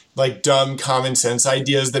like dumb common sense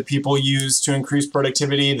ideas that people use to increase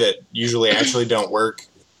productivity that usually actually don't work.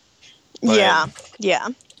 But, yeah.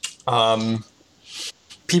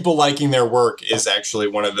 People liking their work is actually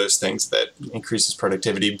one of those things that increases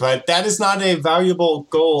productivity, but that is not a valuable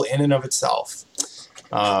goal in and of itself.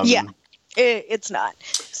 It's not.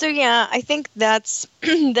 So yeah, I think that's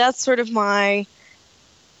sort of my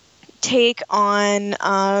take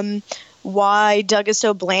on why Doug is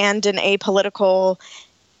so bland and apolitical,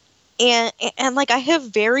 and like I have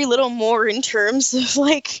very little more in terms of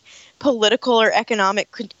like political or economic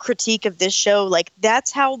critique of this show. Like,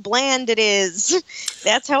 that's how bland it is.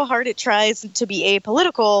 That's how hard it tries to be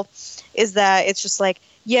apolitical, is that it's just like,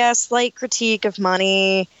 slight critique of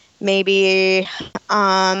money, maybe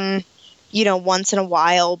once in a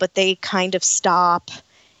while, but they kind of stop.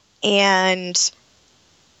 And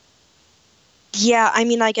I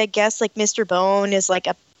mean, like, I guess like Mr. Bone is like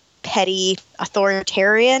a petty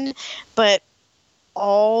authoritarian, but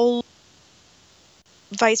all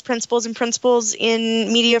vice principals and principals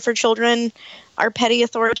in Media for Children are petty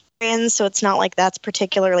authoritarians, so it's not like that's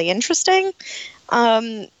particularly interesting.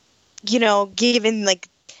 Given like,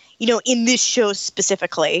 in this show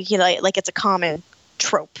specifically, like it's a common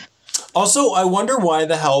trope. Also, I wonder why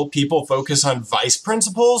the hell people focus on vice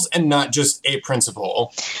principals and not just a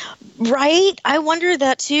principal. Right? I wonder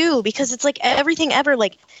that too, because it's like everything ever,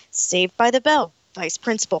 like Saved by the Bell, vice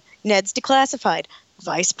principal. Ned's Declassified,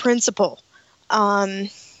 vice principal.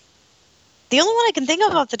 The only one I can think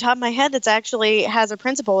of off the top of my head that's actually has a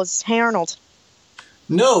principal is Hey Arnold.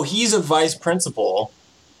 No, he's a vice principal.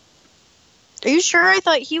 Are you sure? I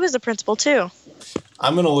thought he was a principal too.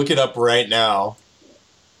 I'm going to look it up right now.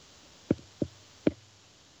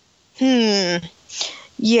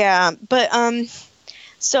 Yeah, but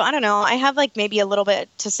so I don't know. I have like maybe a little bit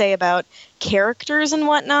to say about characters and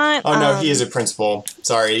whatnot. Oh no, he is a principal.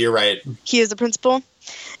 Sorry, you're right. He is a principal.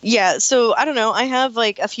 Yeah, so I don't know. I have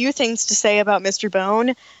like a few things to say about Mr.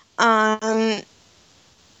 Bone. Don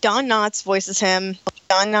Knotts voices him.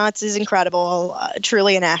 Don Knotts is incredible,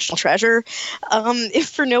 truly a national treasure. If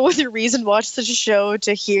for no other reason, watch such a show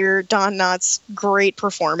to hear Don Knotts' great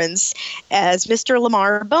performance as Mr.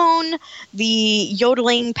 Lamar Bone, the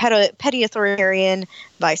yodeling petty authoritarian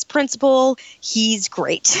vice principal. He's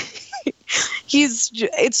great.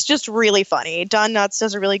 It's just really funny. Don Knotts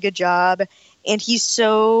does a really good job, and he's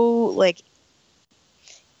so like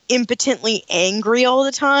impotently angry all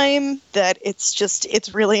the time that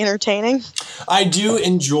it's really entertaining. I do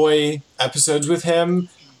enjoy episodes with him.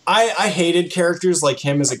 I hated characters like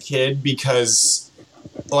him as a kid because,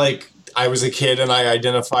 like, I was a kid and I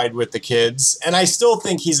identified with the kids. And I still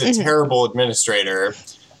think he's a terrible administrator.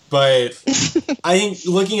 But I think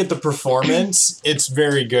looking at the performance, it's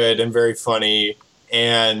very good and very funny.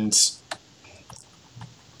 And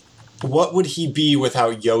what would he be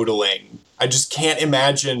without yodeling? I just can't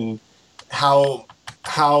imagine how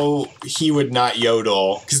he would not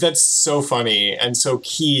yodel, because that's so funny and so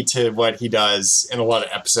key to what he does in a lot of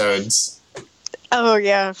episodes. Oh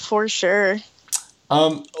yeah, for sure.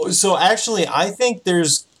 So actually, I think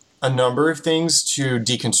there's a number of things to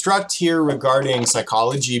deconstruct here regarding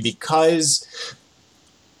psychology because,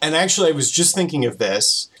 and actually I was just thinking of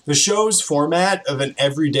this, the show's format of an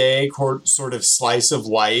everyday sort of slice of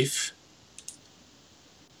life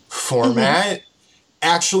format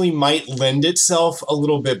actually might lend itself a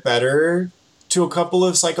little bit better to a couple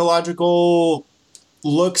of psychological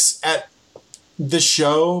looks at the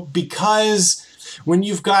show, because when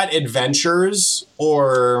you've got adventures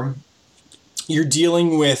or you're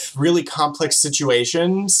dealing with really complex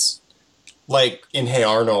situations, like in Hey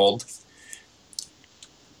Arnold,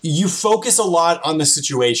 you focus a lot on the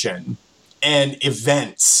situation and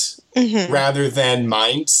events rather than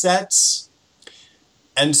mindsets.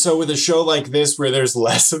 And so with a show like this where there's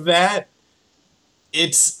less of that,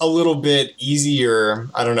 it's a little bit easier,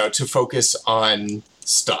 I don't know, to focus on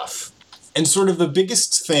stuff. And sort of the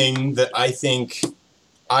biggest thing that I think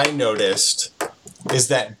I noticed is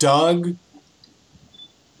that Doug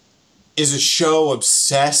is a show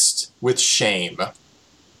obsessed with shame.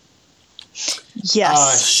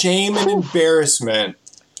 Yes. Shame and embarrassment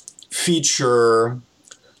feature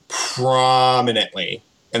prominently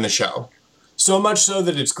in the show. So much so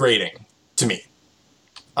that it's grating to me.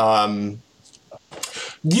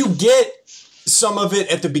 You get some of it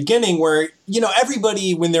at the beginning where, you know,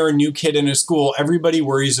 everybody, when they're a new kid in a school, everybody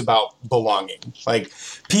worries about belonging. Like,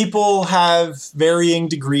 people have varying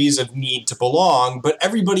degrees of need to belong, but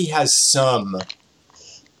everybody has some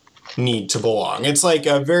need to belong. It's like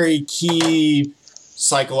a very key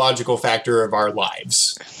psychological factor of our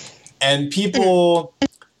lives. And people,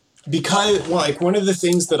 because, like, one of the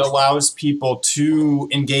things that allows people to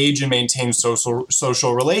engage and maintain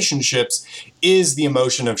social relationships is the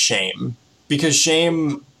emotion of shame. Because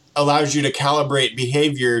shame allows you to calibrate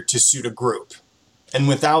behavior to suit a group. And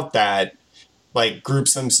without that, like,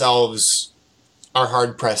 groups themselves are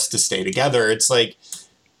hard-pressed to stay together. It's like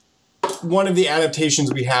one of the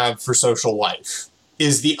adaptations we have for social life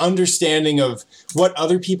is the understanding of what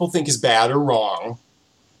other people think is bad or wrong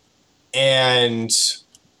and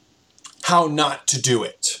how not to do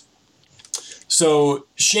it. So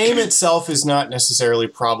shame itself is not necessarily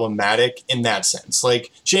problematic in that sense. Like,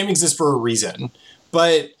 shame exists for a reason,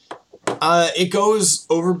 but it goes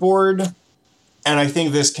overboard. And I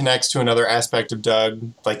think this connects to another aspect of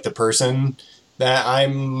Doug, like the person that I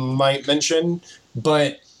might mention.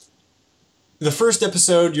 But the first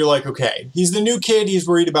episode, you're like, okay, he's the new kid. He's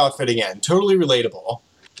worried about fitting in. Totally relatable.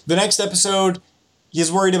 The next episode,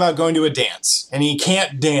 he's worried about going to a dance and he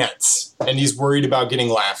can't dance and he's worried about getting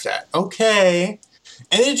laughed at. Okay.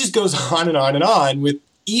 And it just goes on and on and on with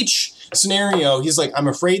each scenario. He's like, I'm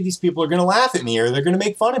afraid these people are going to laugh at me or they're going to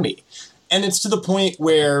make fun of me. And it's to the point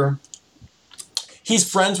where he's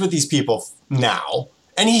friends with these people now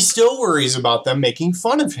and he still worries about them making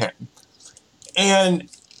fun of him. And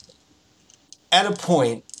at a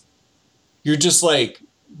point, you're just like,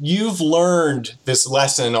 you've learned this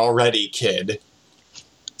lesson already, kid.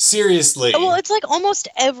 Seriously. Well, it's like almost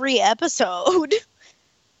every episode.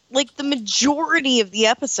 Like, the majority of the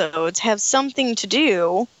episodes have something to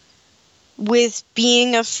do with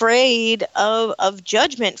being afraid of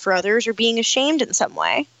judgment for others or being ashamed in some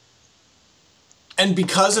way. And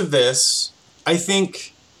because of this, I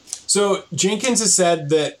think... So, Jenkins has said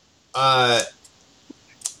that... I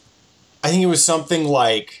think it was something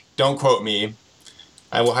like... Don't quote me.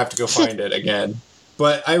 I will have to go find it again.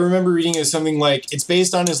 But I remember reading it as something like, it's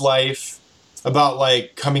based on his life about,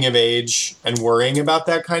 like, coming of age and worrying about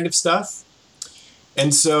that kind of stuff.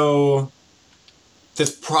 And so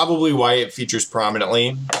that's probably why it features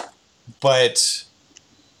prominently. But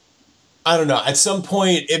I don't know. At some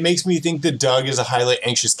point, it makes me think that Doug is a highly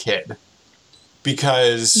anxious kid.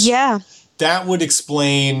 Because that would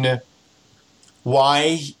explain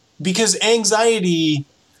why. Because anxiety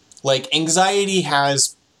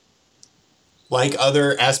has, like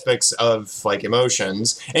other aspects of, like,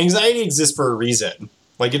 emotions, anxiety exists for a reason.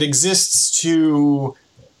 Like, it exists to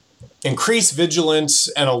increase vigilance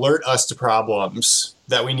and alert us to problems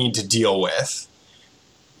that we need to deal with.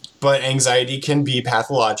 But anxiety can be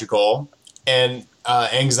pathological, and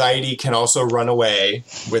Anxiety can also run away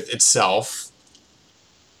with itself.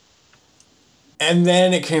 And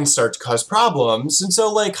then it can start to cause problems. And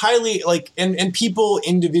so, like, highly, like, and people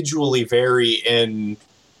individually vary in,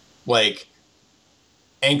 like,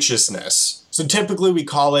 anxiousness. So typically we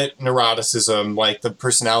call it neuroticism, like the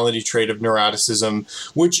personality trait of neuroticism,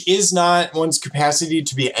 which is not one's capacity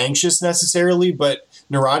to be anxious necessarily, but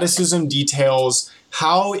neuroticism details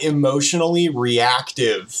how emotionally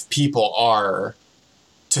reactive people are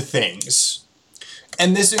to things.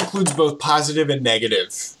 And this includes both positive and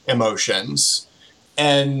negative emotions.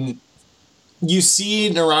 And you see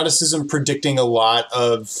neuroticism predicting a lot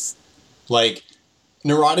of, like,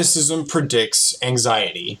 neuroticism predicts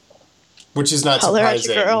anxiety, which is not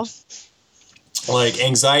surprising. Girl. Like,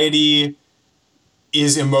 anxiety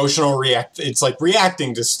is emotional it's like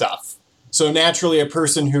reacting to stuff. So naturally, a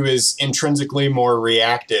person who is intrinsically more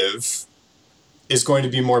reactive is going to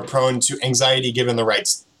be more prone to anxiety given the right,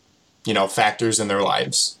 factors in their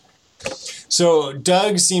lives. So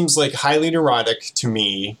Doug seems like highly neurotic to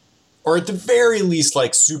me, or at the very least,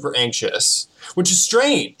 like, super anxious, which is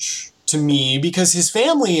strange to me because his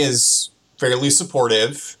family is fairly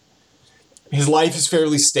supportive. His life is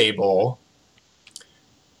fairly stable.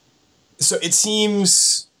 So it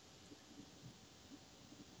seems,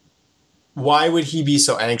 why would he be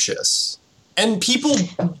so anxious? And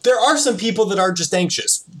there are some people that are just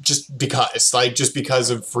anxious just because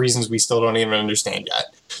of reasons we still don't even understand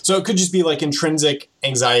yet. So it could just be like intrinsic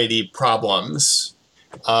anxiety problems.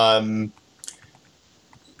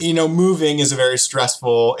 Moving is a very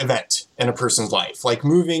stressful event in a person's life. Like,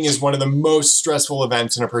 moving is one of the most stressful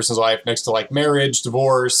events in a person's life next to, like, marriage,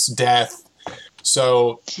 divorce, death.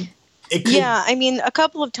 So it could... Yeah, I mean, a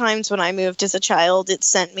couple of times when I moved as a child, it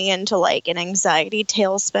sent me into, like, an anxiety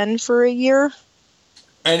tailspin for a year.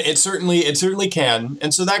 And it certainly can.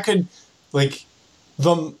 And so that could, like,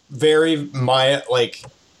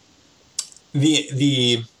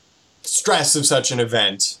 the stress of such an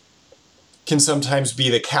event can sometimes be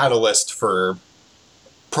the catalyst for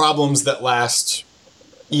problems that last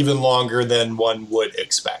even longer than one would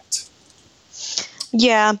expect.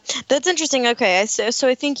 Yeah, that's interesting. Okay, so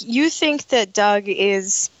I think you think that Doug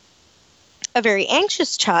is a very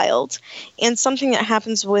anxious child, and something that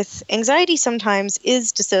happens with anxiety sometimes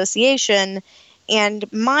is dissociation.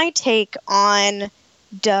 And my take on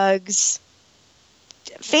Doug's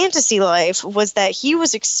fantasy life was that he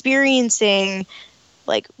was experiencing,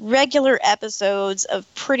 like, regular episodes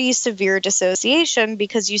of pretty severe dissociation,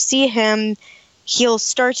 because you see him, he'll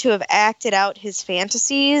start to have acted out his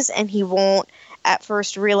fantasies and he won't at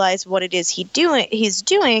first realize what it is he's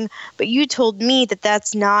doing, but you told me that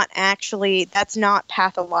that's not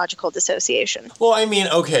pathological dissociation. Well, I mean,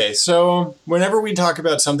 okay, so whenever we talk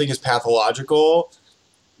about something as pathological,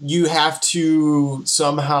 you have to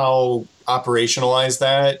somehow operationalize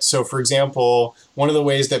that. So, for example, one of the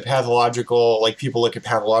ways that people look at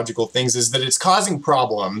pathological things is that it's causing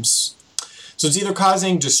problems. So it's either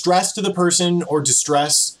causing distress to the person or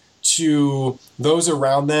distress to those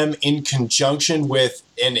around them in conjunction with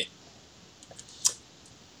and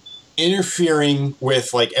interfering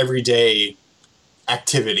with, like, everyday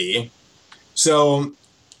activity. So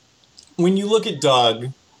when you look at Doug,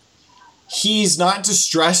 he's not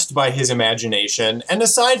distressed by his imagination. And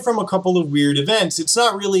aside from a couple of weird events, it's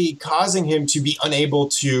not really causing him to be unable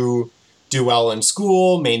to do well in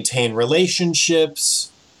school, maintain relationships.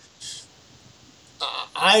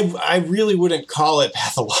 I really wouldn't call it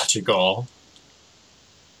pathological,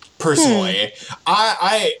 personally.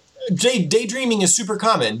 Daydreaming is super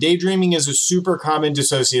common. Daydreaming is a super common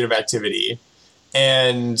dissociative activity.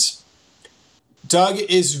 And Doug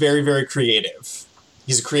is very, very creative.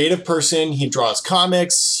 He's a creative person. He draws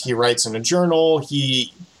comics. He writes in a journal.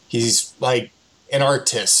 He's like an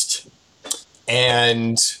artist.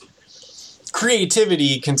 And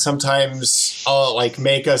creativity can sometimes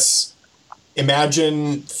make us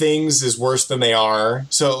imagine things as worse than they are.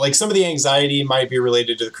 So, like, some of the anxiety might be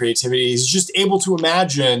related to the creativity. He's just able to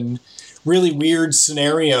imagine really weird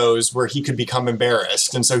scenarios where he could become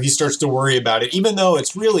embarrassed. And so he starts to worry about it, even though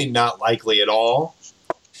it's really not likely at all.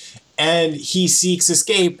 And he seeks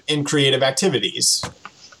escape in creative activities.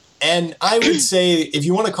 And I would say, if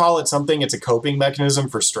you want to call it something, it's a coping mechanism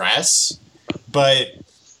for stress. But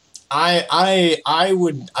I'm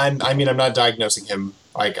not diagnosing him.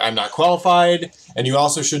 Like, I'm not qualified, and you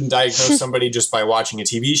also shouldn't diagnose somebody just by watching a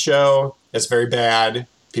TV show. That's very bad.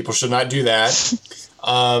 People should not do that.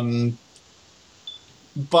 But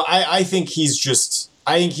I think he just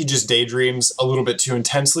daydreams a little bit too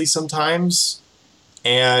intensely sometimes,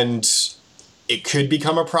 and it could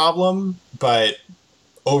become a problem, but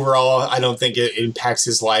overall, I don't think it impacts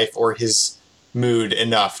his life or his mood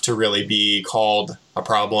enough to really be called a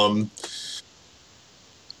problem.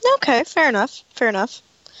 Okay, fair enough. Fair enough.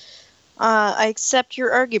 I accept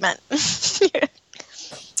your argument.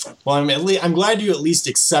 Well, I'm glad you at least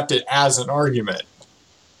accept it as an argument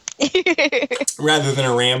rather than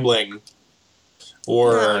a rambling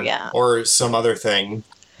or some other thing.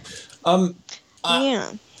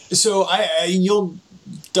 Yeah. So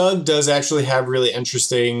Doug does actually have really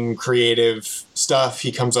interesting creative stuff.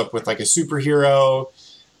 He comes up with like a superhero.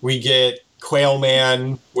 We get Quail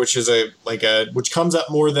Man, which is which comes up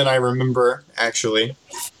more than I remember actually.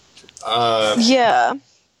 Yeah.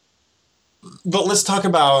 But let's talk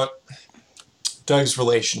about Doug's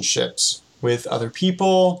relationships with other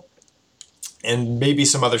people and maybe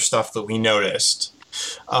some other stuff that we noticed.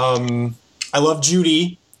 I love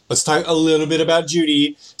Judy. Let's talk a little bit about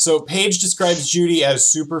Judy. So Paige describes Judy as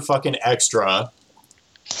super fucking extra.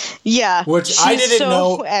 Yeah. Which I didn't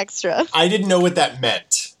know. Extra. I didn't know what that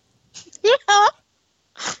meant.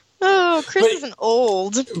 Oh, Chris isn't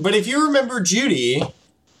old. But if you remember Judy,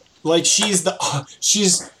 like she's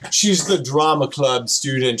the drama club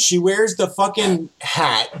student. She wears the fucking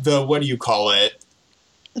hat, what do you call it?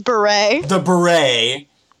 Beret. The beret.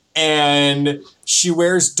 And she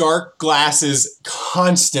wears dark glasses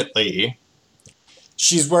constantly.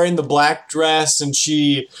 She's wearing the black dress, and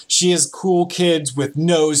she has cool kids with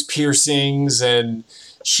nose piercings, and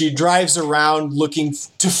she drives around looking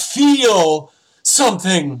to feel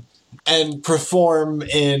something and perform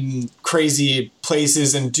in crazy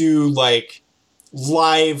places and do like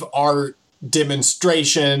live art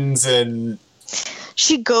demonstrations. And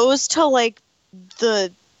she goes to like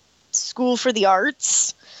the school for the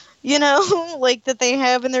arts, you know, like that they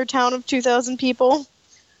have in their town of 2,000 people.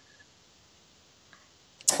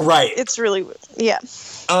 Right. It's really, yeah.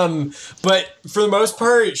 But for the most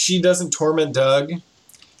part, she doesn't torment Doug.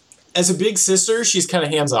 As a big sister, she's kind of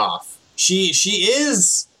hands off. She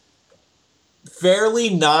is fairly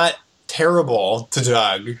not terrible to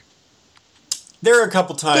Doug. There are a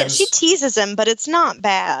couple times. Yeah, she teases him, but it's not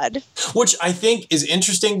bad. Which I think is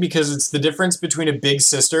interesting because it's the difference between a big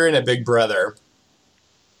sister and a big brother.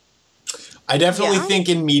 I definitely think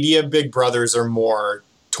in media, big brothers are more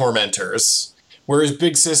tormentors, whereas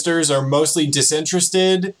big sisters are mostly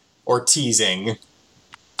disinterested or teasing.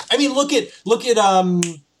 I mean, look at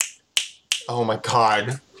oh my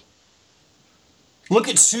god. Look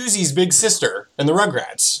at Susie's big sister in the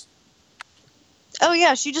Rugrats. Oh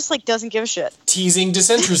yeah, she just like doesn't give a shit. Teasing,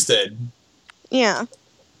 disinterested. Yeah.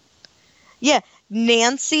 Yeah,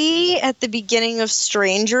 Nancy at the beginning of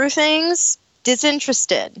Stranger Things,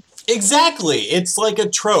 disinterested. Exactly. It's like a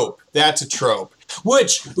trope. That's a trope.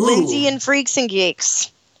 Which, Lindsay and Freaks and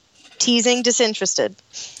Geeks, teasing, disinterested.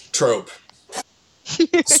 Trope.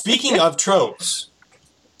 Speaking of tropes,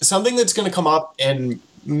 something that's going to come up in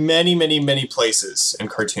many, many, many places in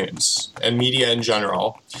cartoons and media in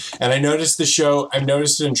general. And I've noticed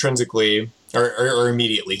it intrinsically, or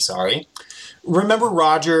immediately, sorry. Remember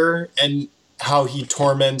Roger and how he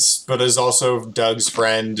torments, but is also Doug's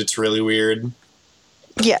friend? It's really weird.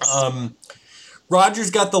 Yes.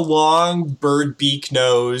 Roger's got the long bird beak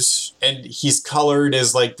nose, and he's colored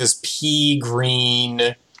as like this pea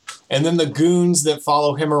green. And then the goons that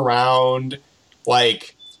follow him around,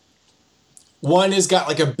 like, one has got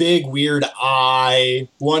like a big weird eye.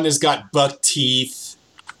 One has got buck teeth.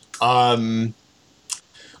 Overall,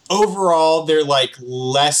 they're like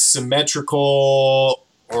less symmetrical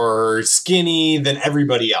or skinny than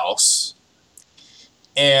everybody else.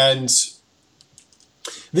 And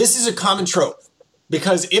this is a common trope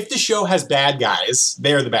because if the show has bad guys,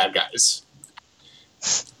 they're the bad guys.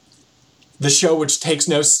 The show which takes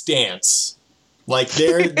no stance. Like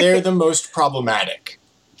they're the most problematic.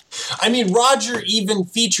 I mean, Roger even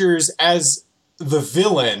features as the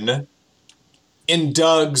villain in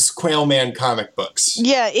Doug's Quailman comic books.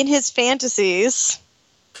 Yeah, in his fantasies.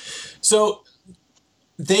 So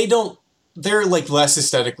they're like less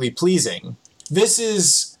aesthetically pleasing. This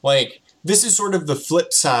is sort of the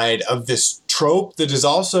flip side of this trope that has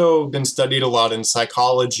also been studied a lot in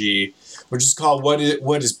psychology, which is called what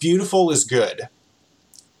is beautiful is good.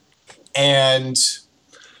 And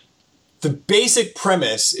the basic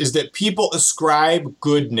premise is that people ascribe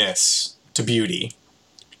goodness to beauty.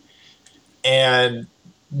 And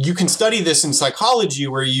you can study this in psychology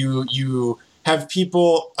where you have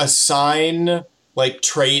people assign like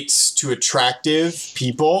traits to attractive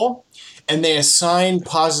people, and they assign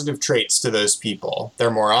positive traits to those people.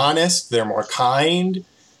 They're more honest, they're more kind,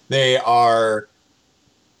 they are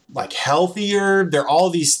like healthier, they're all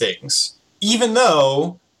these things. Even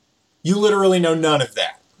though You literally know none of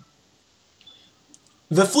that.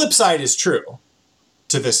 The flip side is true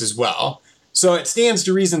to this as well. So it stands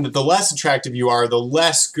to reason that the less attractive you are, the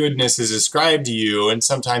less goodness is ascribed to you, and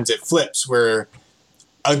sometimes it flips where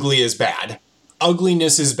ugly is bad.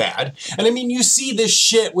 Ugliness is bad. And I mean, you see this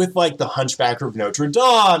shit with like the Hunchback of Notre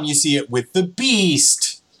Dame, you see it with the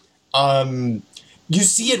Beast. You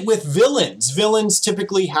see it with villains. Villains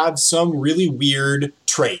typically have some really weird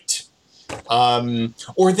trait.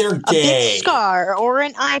 Or they're gay. A big scar, or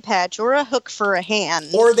an eye patch, or a hook for a hand.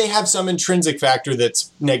 Or they have some intrinsic factor that's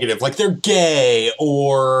negative, like they're gay,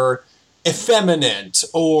 or effeminate,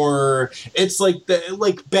 or it's like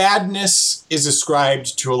badness is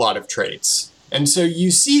ascribed to a lot of traits. And so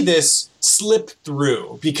you see this slip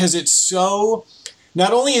through because it's so,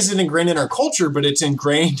 not only is it ingrained in our culture, but it's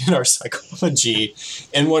ingrained in our psychology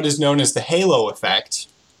in what is known as the halo effect.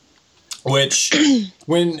 Which,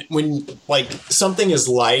 when like something is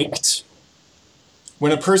liked,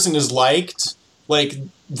 when a person is liked, like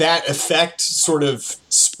that effect sort of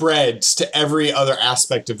spreads to every other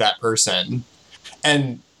aspect of that person.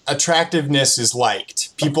 And attractiveness is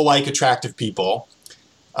liked. People like attractive people.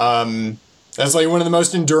 That's like one of the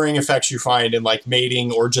most enduring effects you find in like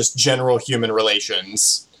mating or just general human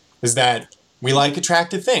relations, is that we like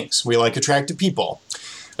attractive things. We like attractive people.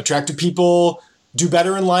 Attractive people do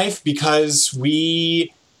better in life because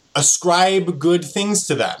we ascribe good things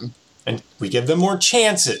to them, and we give them more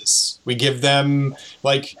chances. We give them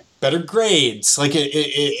like better grades. Like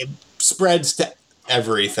it spreads to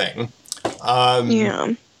everything.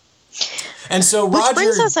 Yeah. And so Which Roger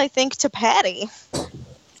brings us, I think, to Patty.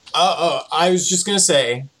 I was just gonna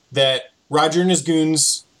say that Roger and his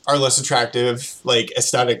goons are less attractive, like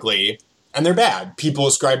aesthetically, and they're bad. People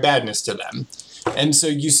ascribe badness to them. And so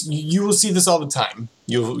you will see this all the time.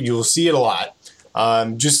 You will see it a lot.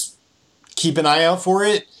 Just keep an eye out for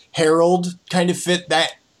it. Harold kind of fit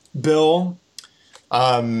that bill.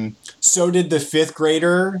 So did the fifth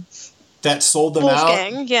grader that sold them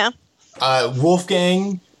Wolfgang, yeah.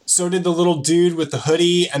 Wolfgang. So did the little dude with the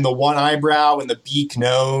hoodie and the one eyebrow and the beak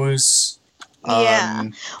nose. Yeah.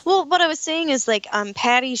 Well, what I was saying is like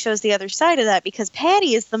Patty shows the other side of that, because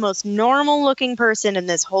Patty is the most normal looking person in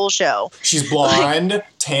this whole show. She's blonde,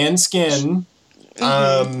 tan skin.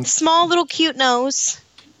 Small little cute nose,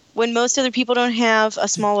 when most other people don't have a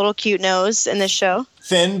small little cute nose in this show.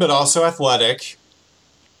 Thin, but also athletic.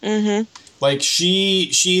 Like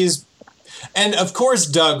she's, and of course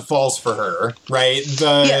Doug falls for her, right?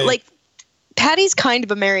 Yeah, like Patty's kind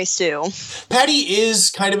of a Mary Sue. Patty is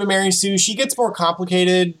kind of a Mary Sue. She gets more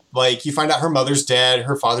complicated. Like, you find out her mother's dead,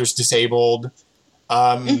 her father's disabled.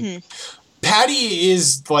 Patty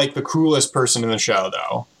is, like, the coolest person in the show,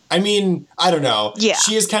 though. I mean, I don't know. Yeah.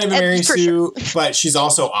 She is kind of a Mary Sue, but she's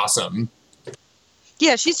also awesome.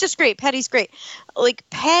 Yeah, she's just great. Patty's great. Like,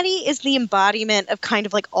 Patty is the embodiment of kind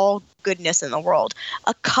of like all goodness in the world.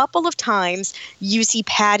 A couple of times you see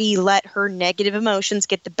Patty let her negative emotions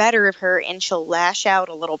get the better of her, and she'll lash out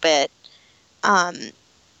a little bit.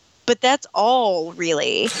 But that's all,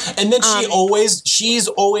 really. And then she's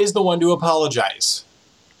always the one to apologize.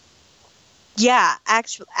 Yeah,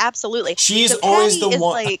 actually, absolutely. She's always the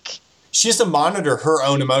one. Like, she has to monitor her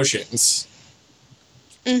own emotions.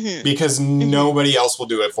 Because nobody else will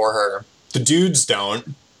do it for her. The dudes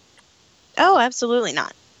don't. Oh, absolutely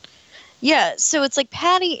not. Yeah, so it's like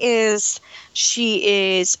Patty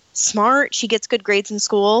she is smart. She gets good grades in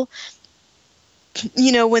school.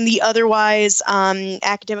 You know, when the otherwise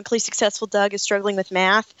academically successful Doug is struggling with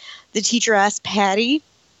math, the teacher asks Patty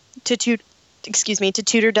to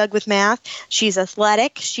tutor Doug with math. She's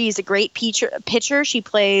athletic. She's a great pitcher. She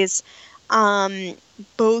plays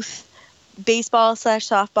both baseball /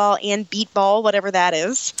 softball and beat ball, whatever that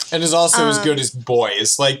is. And is also as good as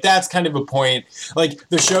boys. Like, that's kind of a point. Like,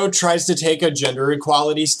 the show tries to take a gender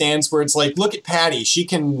equality stance where it's like, look at Patty. She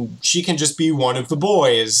can just be one of the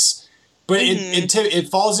boys. But it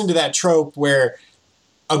falls into that trope where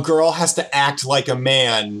a girl has to act like a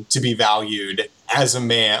man to be valued as a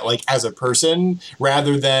man, like as a person,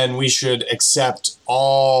 rather than we should accept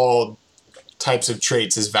all types of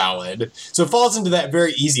traits as valid. So it falls into that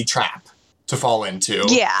very easy trap to fall into.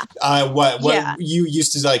 Yeah. What you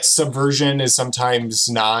used to like subversion is sometimes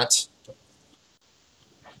not.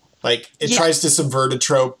 Like, it tries to subvert a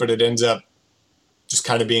trope, but it ends up just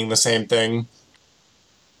kind of being the same thing.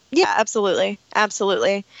 Yeah, absolutely.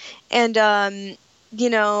 Absolutely. And, you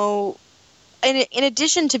know, in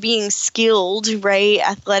addition to being skilled, right,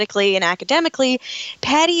 athletically and academically,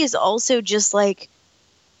 Patty is also just like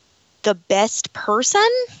the best person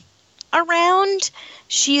around.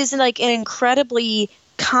 She is like an incredibly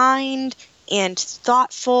kind and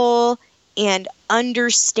thoughtful and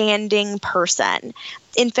understanding person.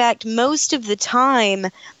 In fact, most of the time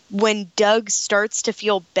when Doug starts to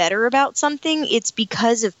feel better about something, it's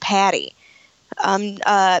because of Patty.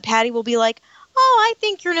 Patty will be like, "Oh, I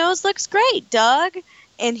think your nose looks great, Doug."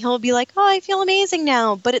 And he'll be like, "Oh, I feel amazing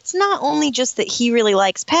now." But it's not only just that he really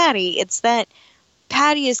likes Patty, it's that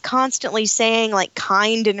Patty is constantly saying like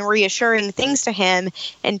kind and reassuring things to him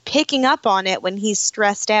and picking up on it when he's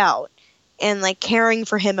stressed out and like caring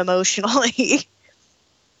for him emotionally.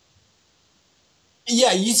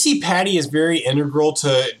 Yeah, you see Patty is very integral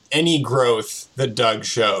to any growth that Doug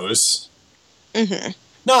shows. Mm-hmm.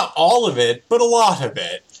 Not all of it, but a lot of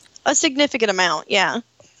it. A significant amount, yeah.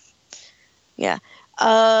 Yeah.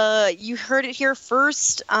 You heard it here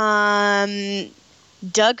first.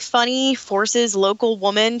 Doug Funny forces local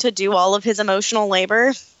woman to do all of his emotional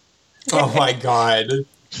labor. Oh my god.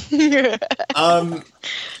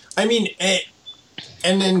 I mean,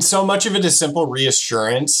 and then so much of it is simple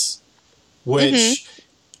reassurance, which,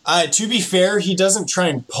 to be fair, he doesn't try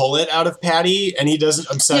and pull it out of Patty, and he doesn't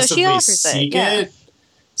obsessively seek it.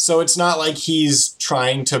 So it's not like he's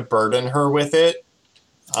trying to burden her with it.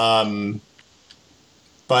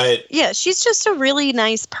 But yeah, she's just a really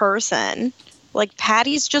nice person. Like,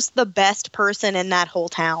 Patty's just the best person in that whole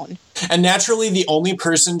town. And naturally, the only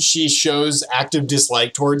person she shows active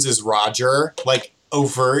dislike towards is Roger. Like,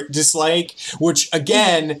 overt dislike, which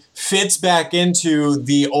again fits back into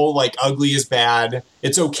the old like ugly is bad.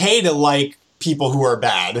 It's okay to like people who are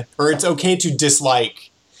bad, or it's okay to dislike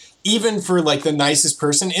even for like the nicest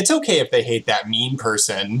person. It's okay if they hate that mean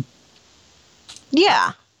person.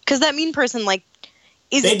 Yeah, because that mean person like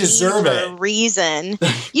is they deserve it for a reason.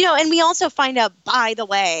 You know, and we also find out, by the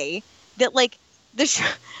way, that like the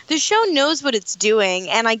show knows what it's doing,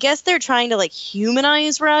 and I guess they're trying to like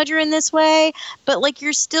humanize Roger in this way, but like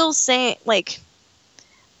you're still saying like,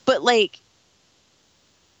 but like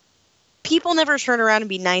people never turn around and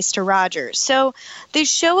be nice to Roger. So they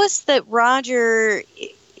show us that Roger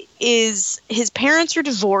is, his parents are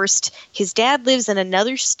divorced, his dad lives in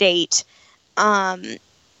another state, and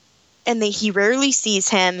he rarely sees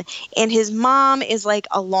him, and his mom is like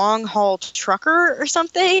a long haul trucker or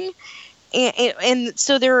something. And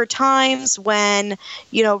so there are times when,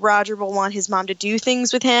 you know, Roger will want his mom to do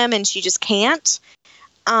things with him and she just can't,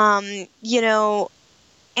 you know,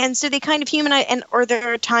 and so they kind of humanize, or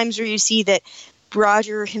there are times where you see that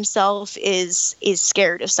Roger himself is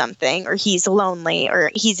scared of something, or he's lonely, or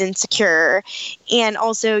he's insecure. And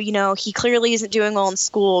also, you know, he clearly isn't doing well in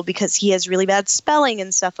school because he has really bad spelling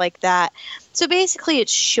and stuff like that. So basically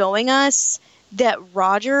it's showing us that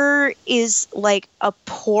Roger is like a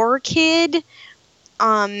poor kid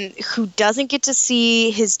who doesn't get to see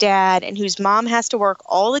his dad, and whose mom has to work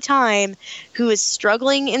all the time, who is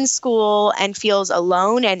struggling in school and feels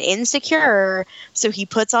alone and insecure. So he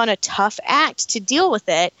puts on a tough act to deal with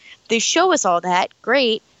it. They show us all that.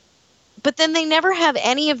 Great. But then they never have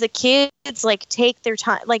any of the kids like take their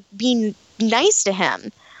time, like being nice to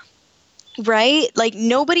him. Right? Like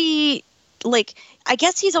nobody, like, I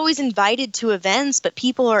guess he's always invited to events, but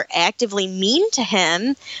people are actively mean to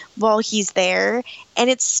him while he's there. And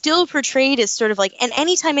it's still portrayed as sort of like, and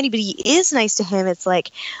anytime anybody is nice to him, it's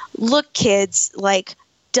like, look, kids, like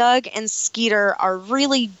Doug and Skeeter are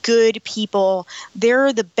really good people.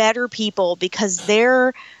 They're the better people because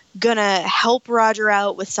they're gonna help Roger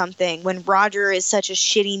out with something when Roger is such a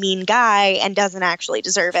shitty, mean guy and doesn't actually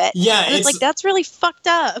deserve it. Yeah, and it's like, that's really fucked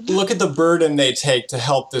up. Look at the burden they take to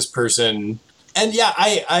help this person. And yeah,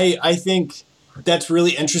 I think that's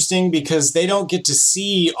really interesting because they don't get to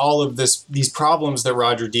see all of these problems that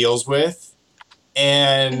Roger deals with.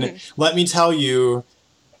 And let me tell you,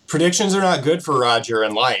 predictions are not good for Roger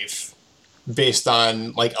in life based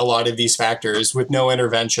on like a lot of these factors with no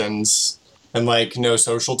interventions and like no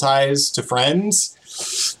social ties to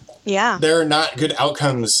friends. Yeah. There are not good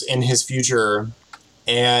outcomes in his future,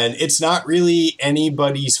 and it's not really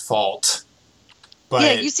anybody's fault. But,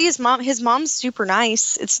 yeah, you see his mom. His mom's super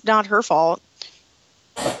nice. It's not her fault.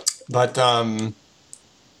 But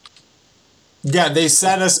yeah, they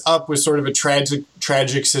set us up with sort of a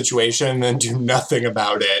tragic situation and then do nothing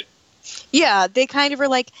about it. Yeah, they kind of are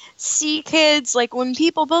like, see, kids, like when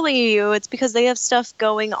people bully you, it's because they have stuff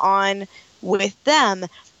going on with them.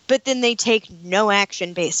 But then they take no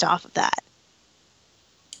action based off of that.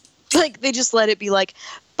 Like they just let it be like,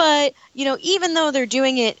 but, you know, even though they're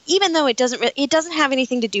doing it, even though it doesn't have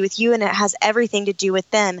anything to do with you and it has everything to do with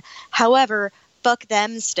them. However, fuck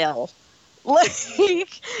them still. Like,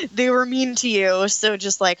 they were mean to you, so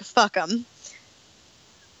just like, fuck them.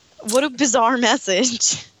 What a bizarre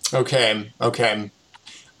message. Okay.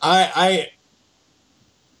 I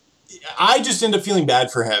I just end up feeling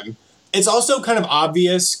bad for him. It's also kind of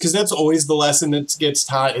obvious because that's always the lesson that gets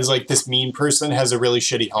taught is like this mean person has a really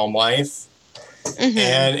shitty home life. Mm-hmm.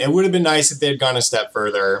 And it would have been nice if they had gone a step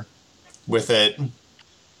further with it.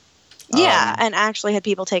 Yeah, and actually had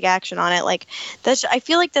people take action on it. Like that's, I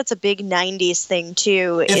feel like that's a big '90s thing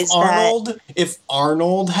too. If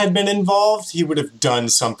Arnold had been involved, he would have done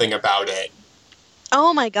something about it.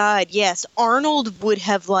 Oh my God, yes, Arnold would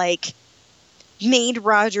have like made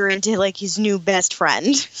Roger into like his new best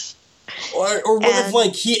friend. Or would have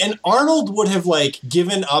like Arnold would have like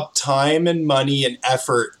given up time and money and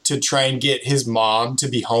effort to try and get his mom to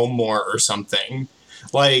be home more or something.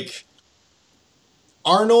 Like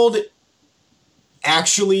Arnold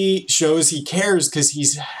actually shows he cares because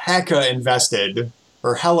he's hella invested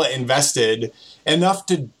enough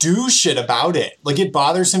to do shit about it. Like it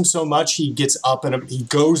bothers him so much he gets up and he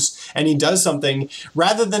goes and he does something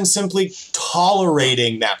rather than simply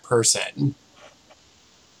tolerating that person.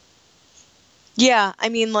 Yeah, I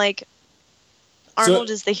mean, like, Arnold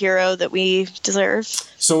is the hero that we deserve.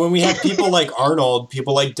 So when we have people like Arnold,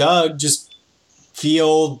 people like Doug just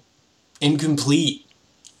feel incomplete.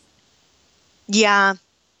 Yeah,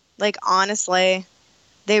 like, honestly,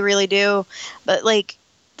 they really do. But, like,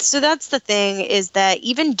 so that's the thing is that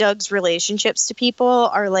even Doug's relationships to people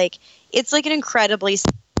are, like, it's, like, an incredibly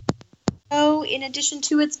in addition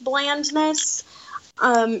to its blandness.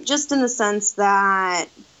 Just in the sense that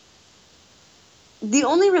the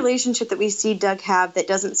only relationship that we see Doug have that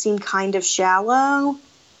doesn't seem kind of shallow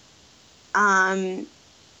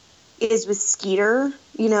is with Skeeter.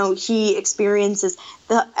 You know, he experiences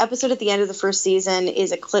the episode at the end of the first season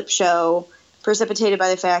is a clip show precipitated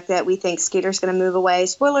by the fact that we think Skeeter's going to move away.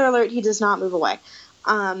 Spoiler alert, he does not move away.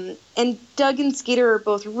 And Doug and Skeeter are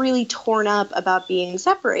both really torn up about being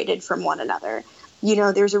separated from one another. You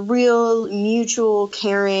know, there's a real mutual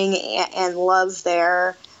caring and love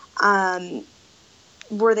there.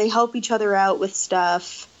 Where they help each other out with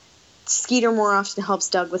stuff. Skeeter more often helps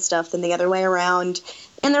Doug with stuff than the other way around.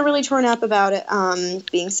 And they're really torn up about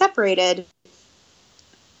it being separated.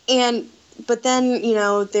 But then, you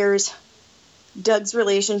know, there's Doug's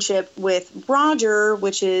relationship with Roger,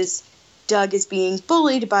 which is Doug is being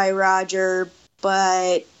bullied by Roger,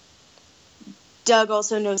 but Doug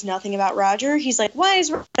also knows nothing about Roger. He's like, why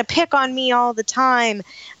is Roger gonna pick on me all the time?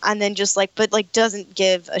 And then just like, but like doesn't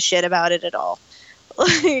give a shit about it at all.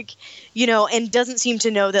 Like, you know, and doesn't seem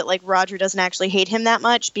to know that like Roger doesn't actually hate him that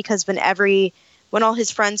much because when all his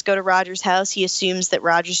friends go to Roger's house, he assumes that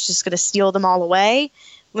Roger's just going to steal them all away,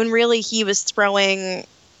 when really he was throwing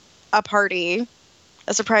a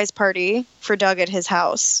surprise party for Doug at his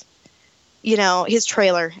house. You know, his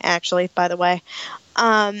trailer, actually, by the way.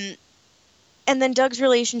 And then Doug's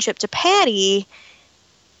relationship to Patty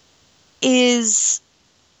is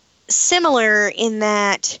similar in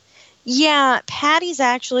that, yeah, Patty's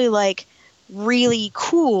actually, like, really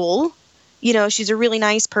cool. You know, she's a really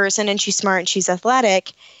nice person, and she's smart, and she's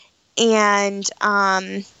athletic. And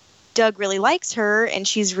Doug really likes her, and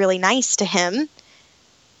she's really nice to him.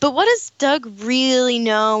 But what does Doug really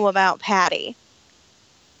know about Patty?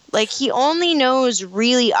 Like, he only knows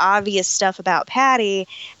really obvious stuff about Patty,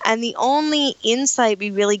 and the only insight we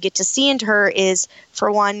really get to see into her is,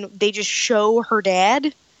 for one, they just show her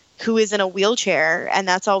dad, who is in a wheelchair, and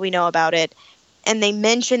that's all we know about it. And they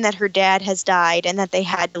mention that her dad has died and that they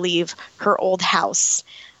had to leave her old house.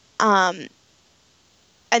 And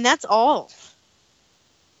that's all.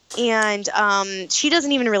 And she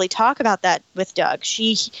doesn't even really talk about that with Doug.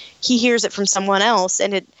 He hears it from someone else,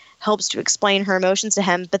 and it helps to explain her emotions to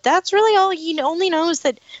him. But that's really all. He only knows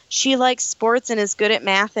that she likes sports and is good at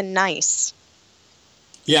math and nice.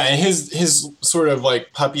 Yeah, and his sort of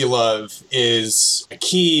like puppy love is a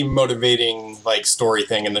key motivating like story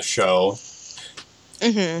thing in the show.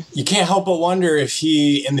 Mm-hmm. You can't help but wonder if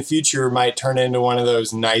he in the future might turn into one of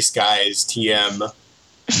those nice guys, TM.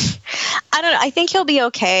 I don't know. I think he'll be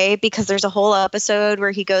okay because there's a whole episode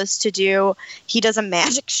where he does a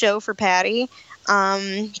magic show for Patty.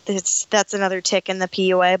 That's another tick in the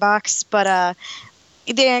PUA box, but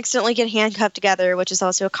they accidentally get handcuffed together, which is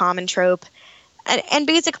also a common trope. And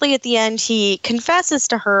basically at the end, he confesses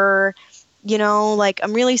to her, you know, like,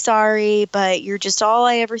 I'm really sorry, but you're just all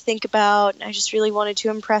I ever think about. And I just really wanted to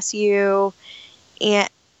impress you. And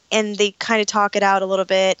they kind of talk it out a little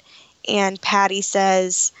bit. And Patty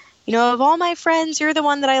says, you know, of all my friends, you're the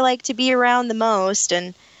one that I like to be around the most.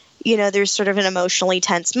 And, you know, there's sort of an emotionally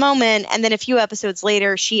tense moment. And then a few episodes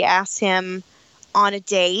later, she asks him on a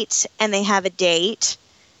date, and they have a date.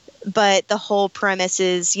 but the whole premise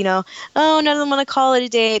is, oh, none of them want to call it a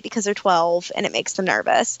date because they're 12 and it makes them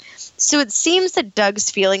nervous. So it seems that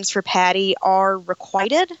Doug's feelings for Patty are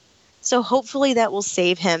requited. So hopefully that will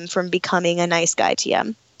save him from becoming a nice guy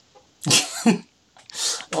TM.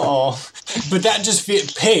 Oh, but that just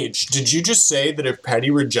Paige, did you just say that if Patty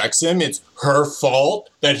rejects him, it's her fault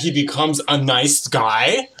that he becomes a nice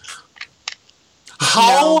guy?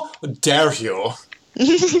 How dare you?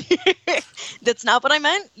 That's not what I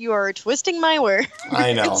meant. You are twisting my words.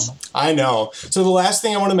 I know. So the last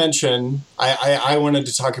thing I want to mention, I wanted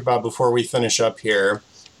to talk about before we finish up here,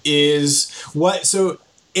 is so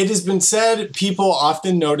it has been said people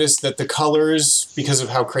often notice that the colors, because of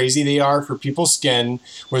how crazy they are for people's skin,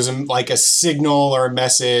 was like a signal or a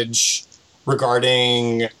message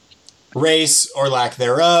regarding race or lack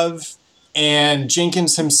thereof. And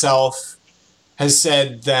Jenkins himself has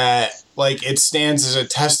said that like it stands as a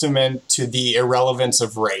testament to the irrelevance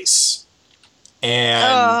of race.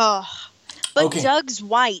 And Doug's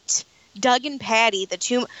white. Doug and Patty,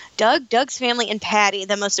 Doug's family and Patty,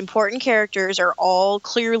 the most important characters, are all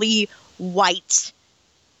clearly white.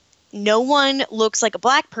 No one looks like a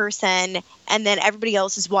black person, and then everybody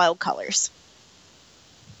else is wild colors.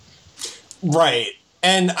 Right.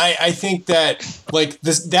 And I think that like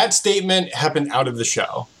that statement happened out of the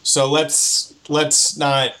show. So let's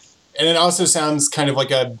not. And it also sounds kind of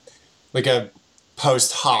like a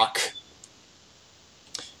post hoc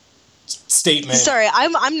statement. Sorry,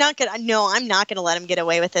 I'm not gonna let him get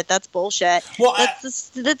away with it. That's bullshit. Well,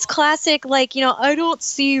 that's classic. Like, I don't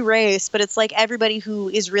see race, but it's like everybody who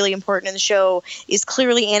is really important in the show is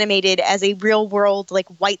clearly animated as a real world like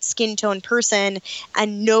white skin tone person,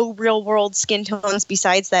 and no real world skin tones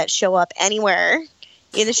besides that show up anywhere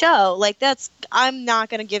in the show. Like I'm not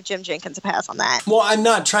going to give Jim Jenkins a pass on that. Well, I'm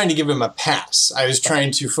not trying to give him a pass. I was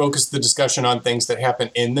trying to focus the discussion on things that happen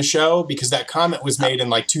in the show because that comment was made in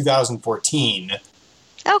like 2014.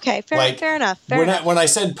 Okay, fair enough. When I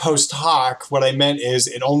said post hoc, what I meant is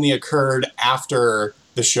it only occurred after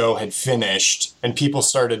the show had finished and people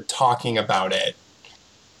started talking about it.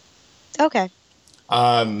 Okay.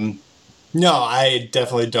 No, I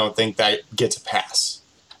definitely don't think that gets a pass.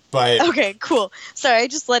 But okay, cool. Sorry, I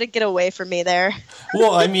just let it get away from me there.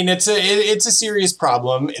 Well, I mean, it's a serious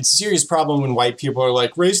problem. It's a serious problem when white people are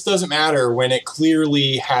like, race doesn't matter, when it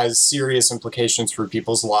clearly has serious implications for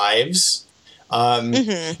people's lives.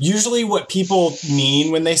 Usually what people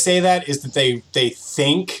mean when they say that is that they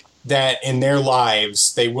think that in their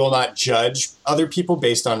lives they will not judge other people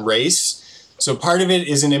based on race. So part of it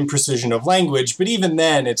is an imprecision of language, but even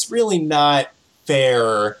then, it's really not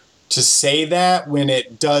fair to say that when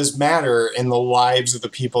it does matter in the lives of the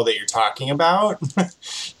people that you're talking about.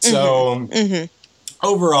 So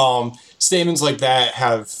overall, statements like that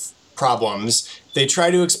have problems. They try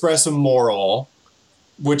to express a moral,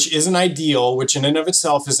 which isn't ideal, which in and of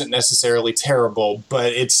itself isn't necessarily terrible,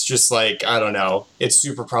 but it's just like, I don't know, it's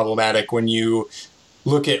super problematic when you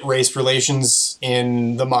look at race relations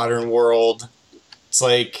in the modern world. It's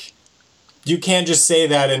like, you can't just say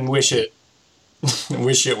that and wish it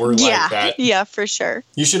were like that. Yeah, for sure.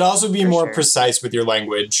 You should also be more precise with your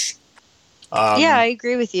language. Yeah, I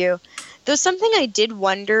agree with you. Though something I did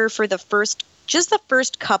wonder for the first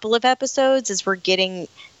couple of episodes as we're getting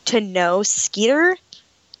to know Skeeter,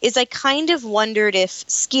 is I kind of wondered if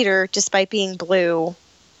Skeeter, despite being blue,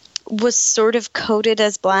 was sort of coded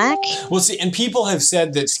as black. Well, see, and people have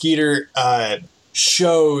said that Skeeter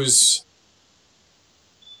shows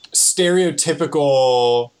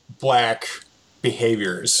stereotypical black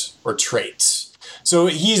behaviors or traits. So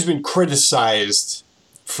he's been criticized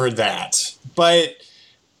for that. But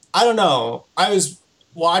I don't know. I was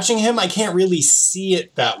watching him. I can't really see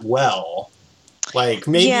it that well. Like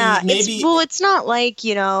maybe it's not like,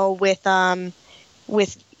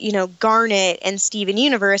 with Garnet and Steven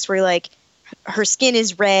Universe where like her skin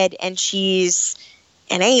is red and she's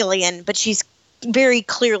an alien, but she's very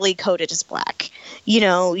clearly coded as black.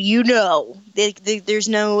 There's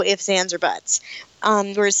no ifs, ands, or buts.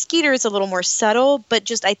 Whereas Skeeter is a little more subtle, but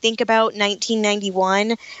just I think about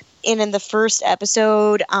 1991, and in the first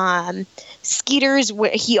episode,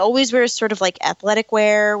 he always wears sort of like athletic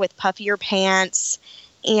wear with puffier pants,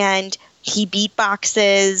 and he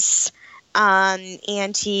beatboxes,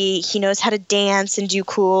 and he knows how to dance and do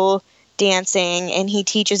cool dancing, and he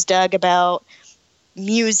teaches Doug about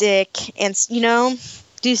music, and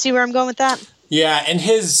do you see where I'm going with that? Yeah, and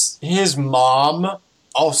his mom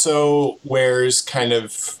also wears kind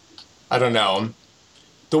of, I don't know,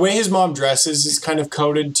 the way his mom dresses is kind of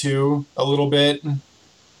coded too a little bit.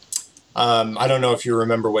 I don't know if you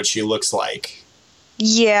remember what she looks like.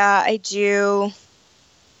 Yeah, I do.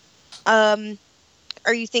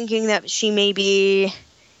 Are you thinking that she maybe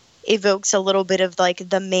evokes a little bit of like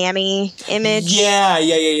the mammy image?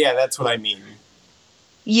 Yeah. That's what I mean.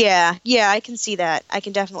 Yeah, I can see that. I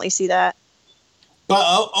can definitely see that.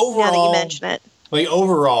 But overall, now that you mention it, like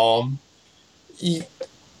overall,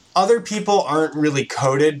 other people aren't really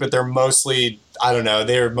coded, but they're mostly, I don't know,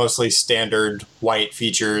 they're mostly standard white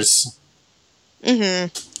features. Mm-hmm.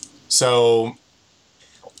 So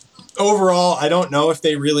overall, I don't know if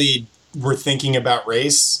they really were thinking about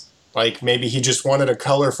race. Like maybe he just wanted a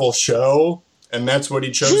colorful show and that's what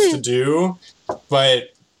he chose to do.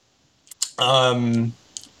 But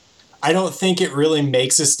I don't think it really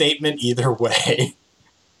makes a statement either way.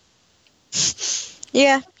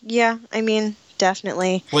 Yeah. I mean,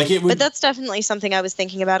 definitely. Like it would, but that's definitely something I was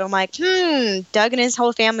thinking about. I'm like, Doug and his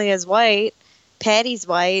whole family is white. Patty's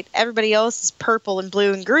white. Everybody else is purple and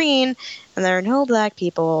blue and green, and there are no black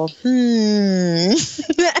people. You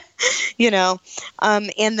know.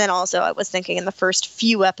 And then also I was thinking in the first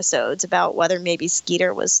few episodes about whether maybe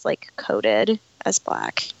Skeeter was like coded as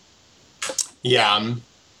black. Yeah.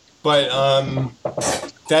 But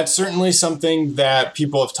that's certainly something that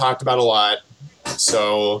people have talked about a lot.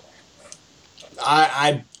 So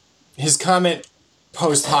his comment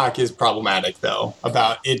post hoc is problematic though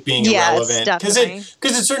about it being irrelevant because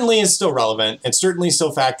it certainly is still relevant. It's certainly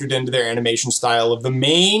still factored into their animation style of the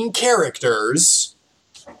main characters.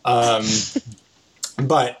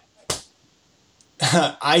 But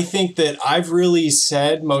I think that I've really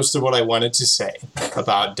said most of what I wanted to say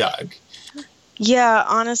about Doug. Yeah,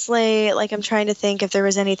 honestly, like I'm trying to think if there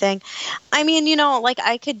was anything. I mean, you know, like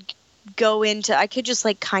I could just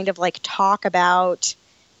like kind of like talk about,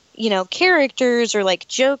 you know, characters or like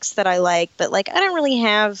jokes that I like, but like I don't really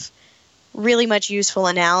have really much useful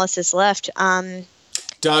analysis left.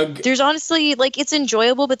 Doug, there's honestly like it's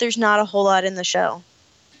enjoyable, but there's not a whole lot in the show.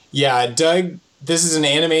 Yeah, Doug, this is an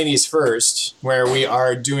Animanies first where we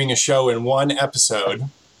are doing a show in one episode.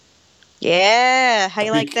 Yeah, how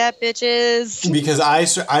you like that, bitches? Because I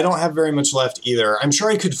don't have very much left either. I'm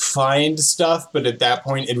sure I could find stuff, but at that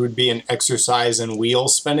point it would be an exercise in wheel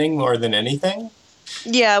spinning more than anything.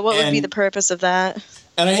 Yeah, what would be the purpose of that?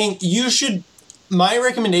 And I think my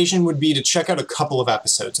recommendation would be to check out a couple of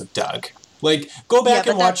episodes of Doug. Like, go back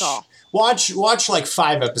and watch like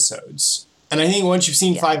 5 episodes. And I think once you've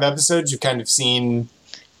seen 5 episodes, you've kind of seen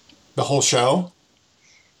the whole show.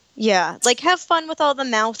 Yeah, like have fun with all the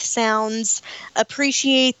mouth sounds.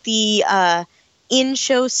 Appreciate the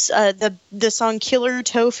in-show the song "Killer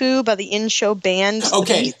Tofu" by the in-show band.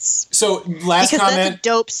 Okay, Beats. So last comment. That's a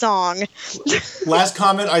dope song. Last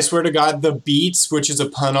comment. I swear to God, the Beats, which is a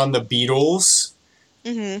pun on the Beatles.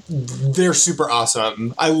 Mm-hmm. They're super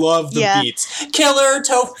awesome. I love the Beats. Killer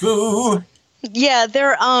Tofu. Yeah,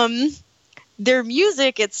 their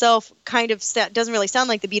music itself kind of doesn't really sound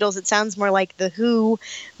like the Beatles. It sounds more like The Who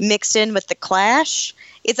mixed in with The Clash.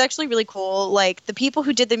 It's actually really cool. Like, the people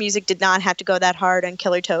who did the music did not have to go that hard on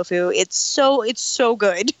Killer Tofu. It's so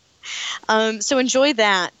good. So enjoy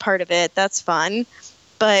that part of it. That's fun.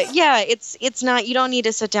 But yeah, it's not, you don't need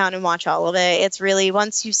to sit down and watch all of it. It's really,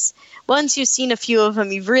 once you've seen a few of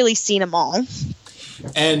them, you've really seen them all.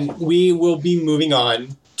 And we will be moving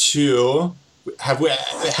on to...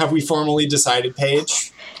 Have we formally decided,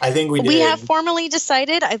 Paige? I think we did. We have formally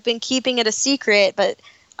decided. I've been keeping it a secret, but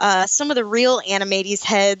some of the real Animates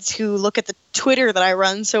heads who look at the Twitter that I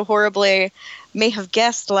run so horribly may have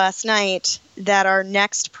guessed last night that our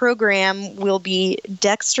next program will be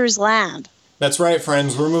Dexter's Lab. That's right,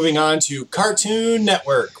 friends. We're moving on to Cartoon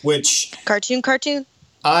Network, which... Cartoon.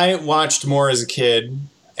 I watched more as a kid,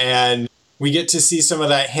 and we get to see some of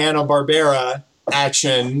that Hanna-Barbera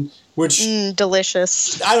action... Which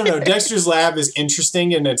delicious. I don't know. Dexter's Lab is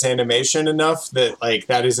interesting in its animation enough that like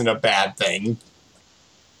that isn't a bad thing.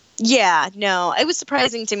 Yeah, no, it was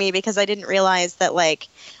surprising to me because I didn't realize that. Like,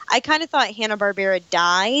 I kind of thought Hanna-Barbera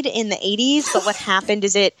died in the 80s, but what happened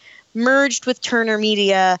is it merged with Turner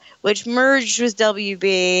Media, which merged with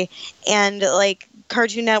WB, and like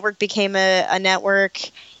Cartoon Network became a network,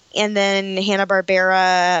 and then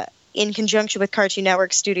Hanna-Barbera, in conjunction with Cartoon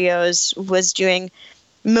Network Studios, was doing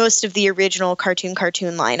most of the original cartoon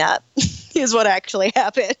lineup is what actually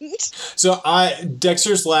happened. So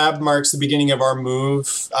Dexter's Lab marks the beginning of our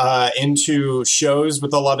move into shows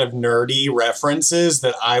with a lot of nerdy references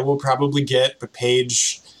that I will probably get, but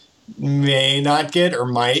Paige may not get or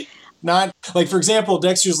might not. Like, for example,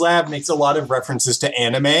 Dexter's Lab makes a lot of references to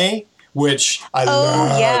anime, which I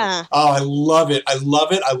love. Yeah. Oh, I love it. I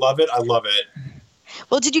love it.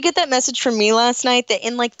 Well, did you get that message from me last night that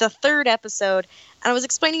in like the 3rd episode, and I was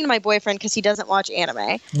explaining to my boyfriend because he doesn't watch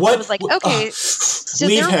anime. What? I was like, okay. So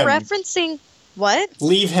Leave they're him. referencing what?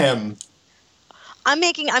 Leave him. I'm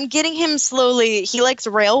getting him slowly. He likes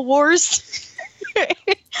Rail Wars.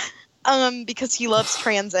 Because he loves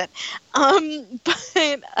transit.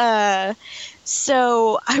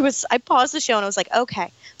 So I paused the show and I was like,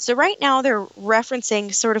 okay. So right now they're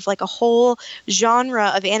referencing sort of like a whole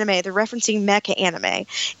genre of anime. They're referencing mecha anime.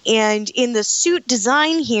 And in the suit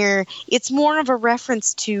design here, it's more of a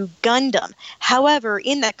reference to Gundam. However,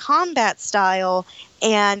 in the combat style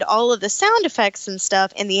and all of the sound effects and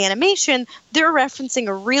stuff and the animation, they're referencing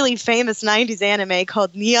a really famous 90s anime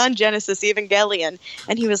called Neon Genesis Evangelion.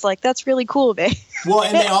 And he was like, that's really cool, babe. Well,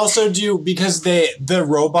 and they also do, because the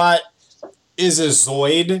robot is a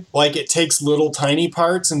Zoid, like it takes little tiny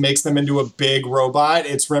parts and makes them into a big robot.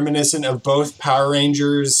 It's reminiscent of both Power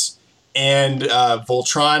Rangers and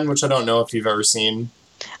Voltron, which I don't know if you've ever seen.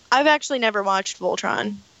 I've actually never watched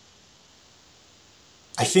Voltron.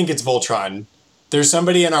 I think it's Voltron. There's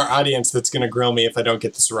somebody in our audience that's going to grill me if I don't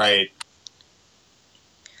get this right.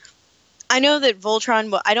 I know that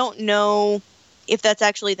Voltron, I don't know if that's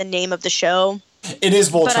actually the name of the show. It is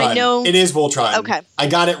Voltron. But I know... It is Voltron. Okay. I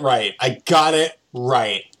got it right.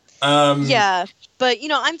 Yeah, but,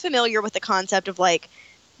 I'm familiar with the concept of, like,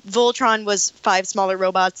 Voltron was 5 smaller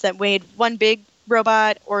robots that weighed 1 big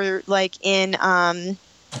robot, or, like, in...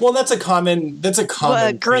 Well, that's a common Gurren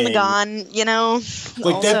thing. Lagann,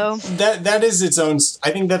 Like also. that is its own.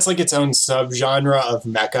 I think that's like its own subgenre of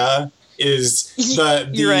mecha. Is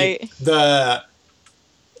You're right. The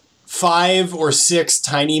 5 or 6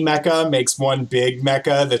 tiny mecha makes 1 big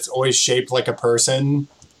mecha that's always shaped like a person.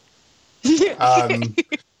 Because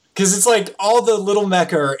it's like all the little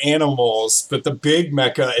mecha are animals, but the big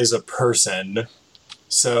mecha is a person.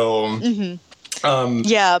 So. Mm-hmm.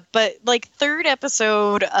 Yeah, but like 3rd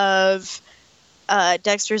episode of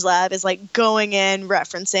Dexter's Lab is like going in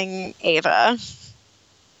referencing Ava.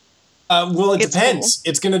 Well, it It's depends. cool.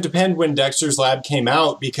 It's going to depend when Dexter's Lab came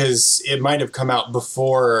out, because it might have come out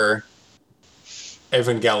before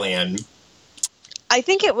Evangelion. I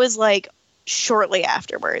think it was like shortly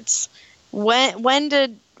afterwards. When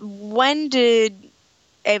did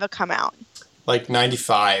Ava come out? Like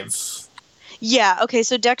 95. Yeah, okay,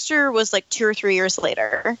 so Dexter was like 2 or 3 years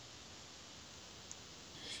later.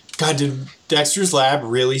 God, did Dexter's Lab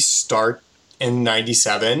really start in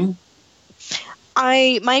 97?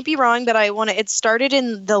 I might be wrong, but it started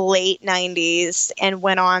in the late 90s and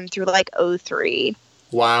went on through like 03.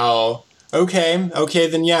 Wow. Okay,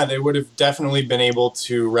 then yeah, they would have definitely been able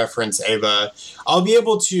to reference Ava. I'll be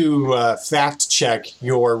able to fact check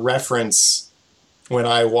your reference when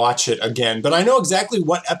I watch it again, but I know exactly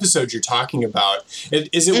what episode you're talking about.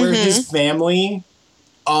 Is it where his family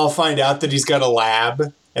all find out that he's got a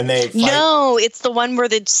lab and they fight? No, it's the one where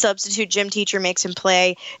the substitute gym teacher makes him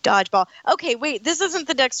play dodgeball. Okay, wait, this isn't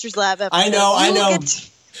the Dexter's Lab episode. I know.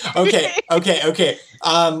 Okay.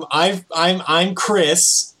 I'm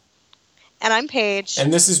Chris. And I'm Paige.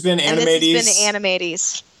 And this has been Animaties. And this has been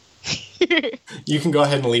Animaties. You can go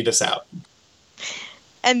ahead and lead us out.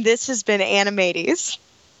 And this has been Animaties.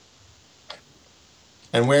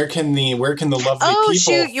 And where can the lovely people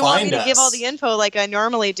shoot, you want me find to give all the info like I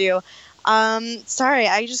normally do. Sorry,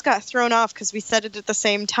 I just got thrown off because we said it at the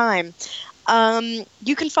same time.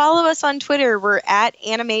 You can follow us on Twitter. We're at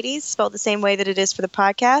Animaties, spelled the same way that it is for the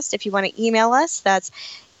podcast. If you want to email us, that's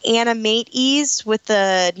animatees with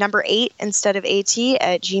the number 8 instead of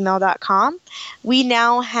at@gmail.com. We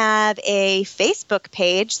now have a Facebook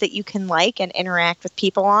page that you can like and interact with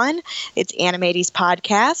people on. It's Animatees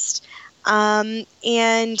Podcast.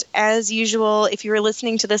 And as usual, if you're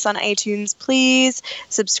listening to this on iTunes, please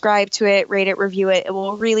subscribe to it, rate it, review it. It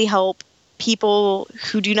will really help people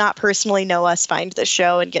who do not personally know us find the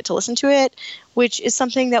show and get to listen to it, which is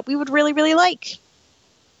something that we would really, really like.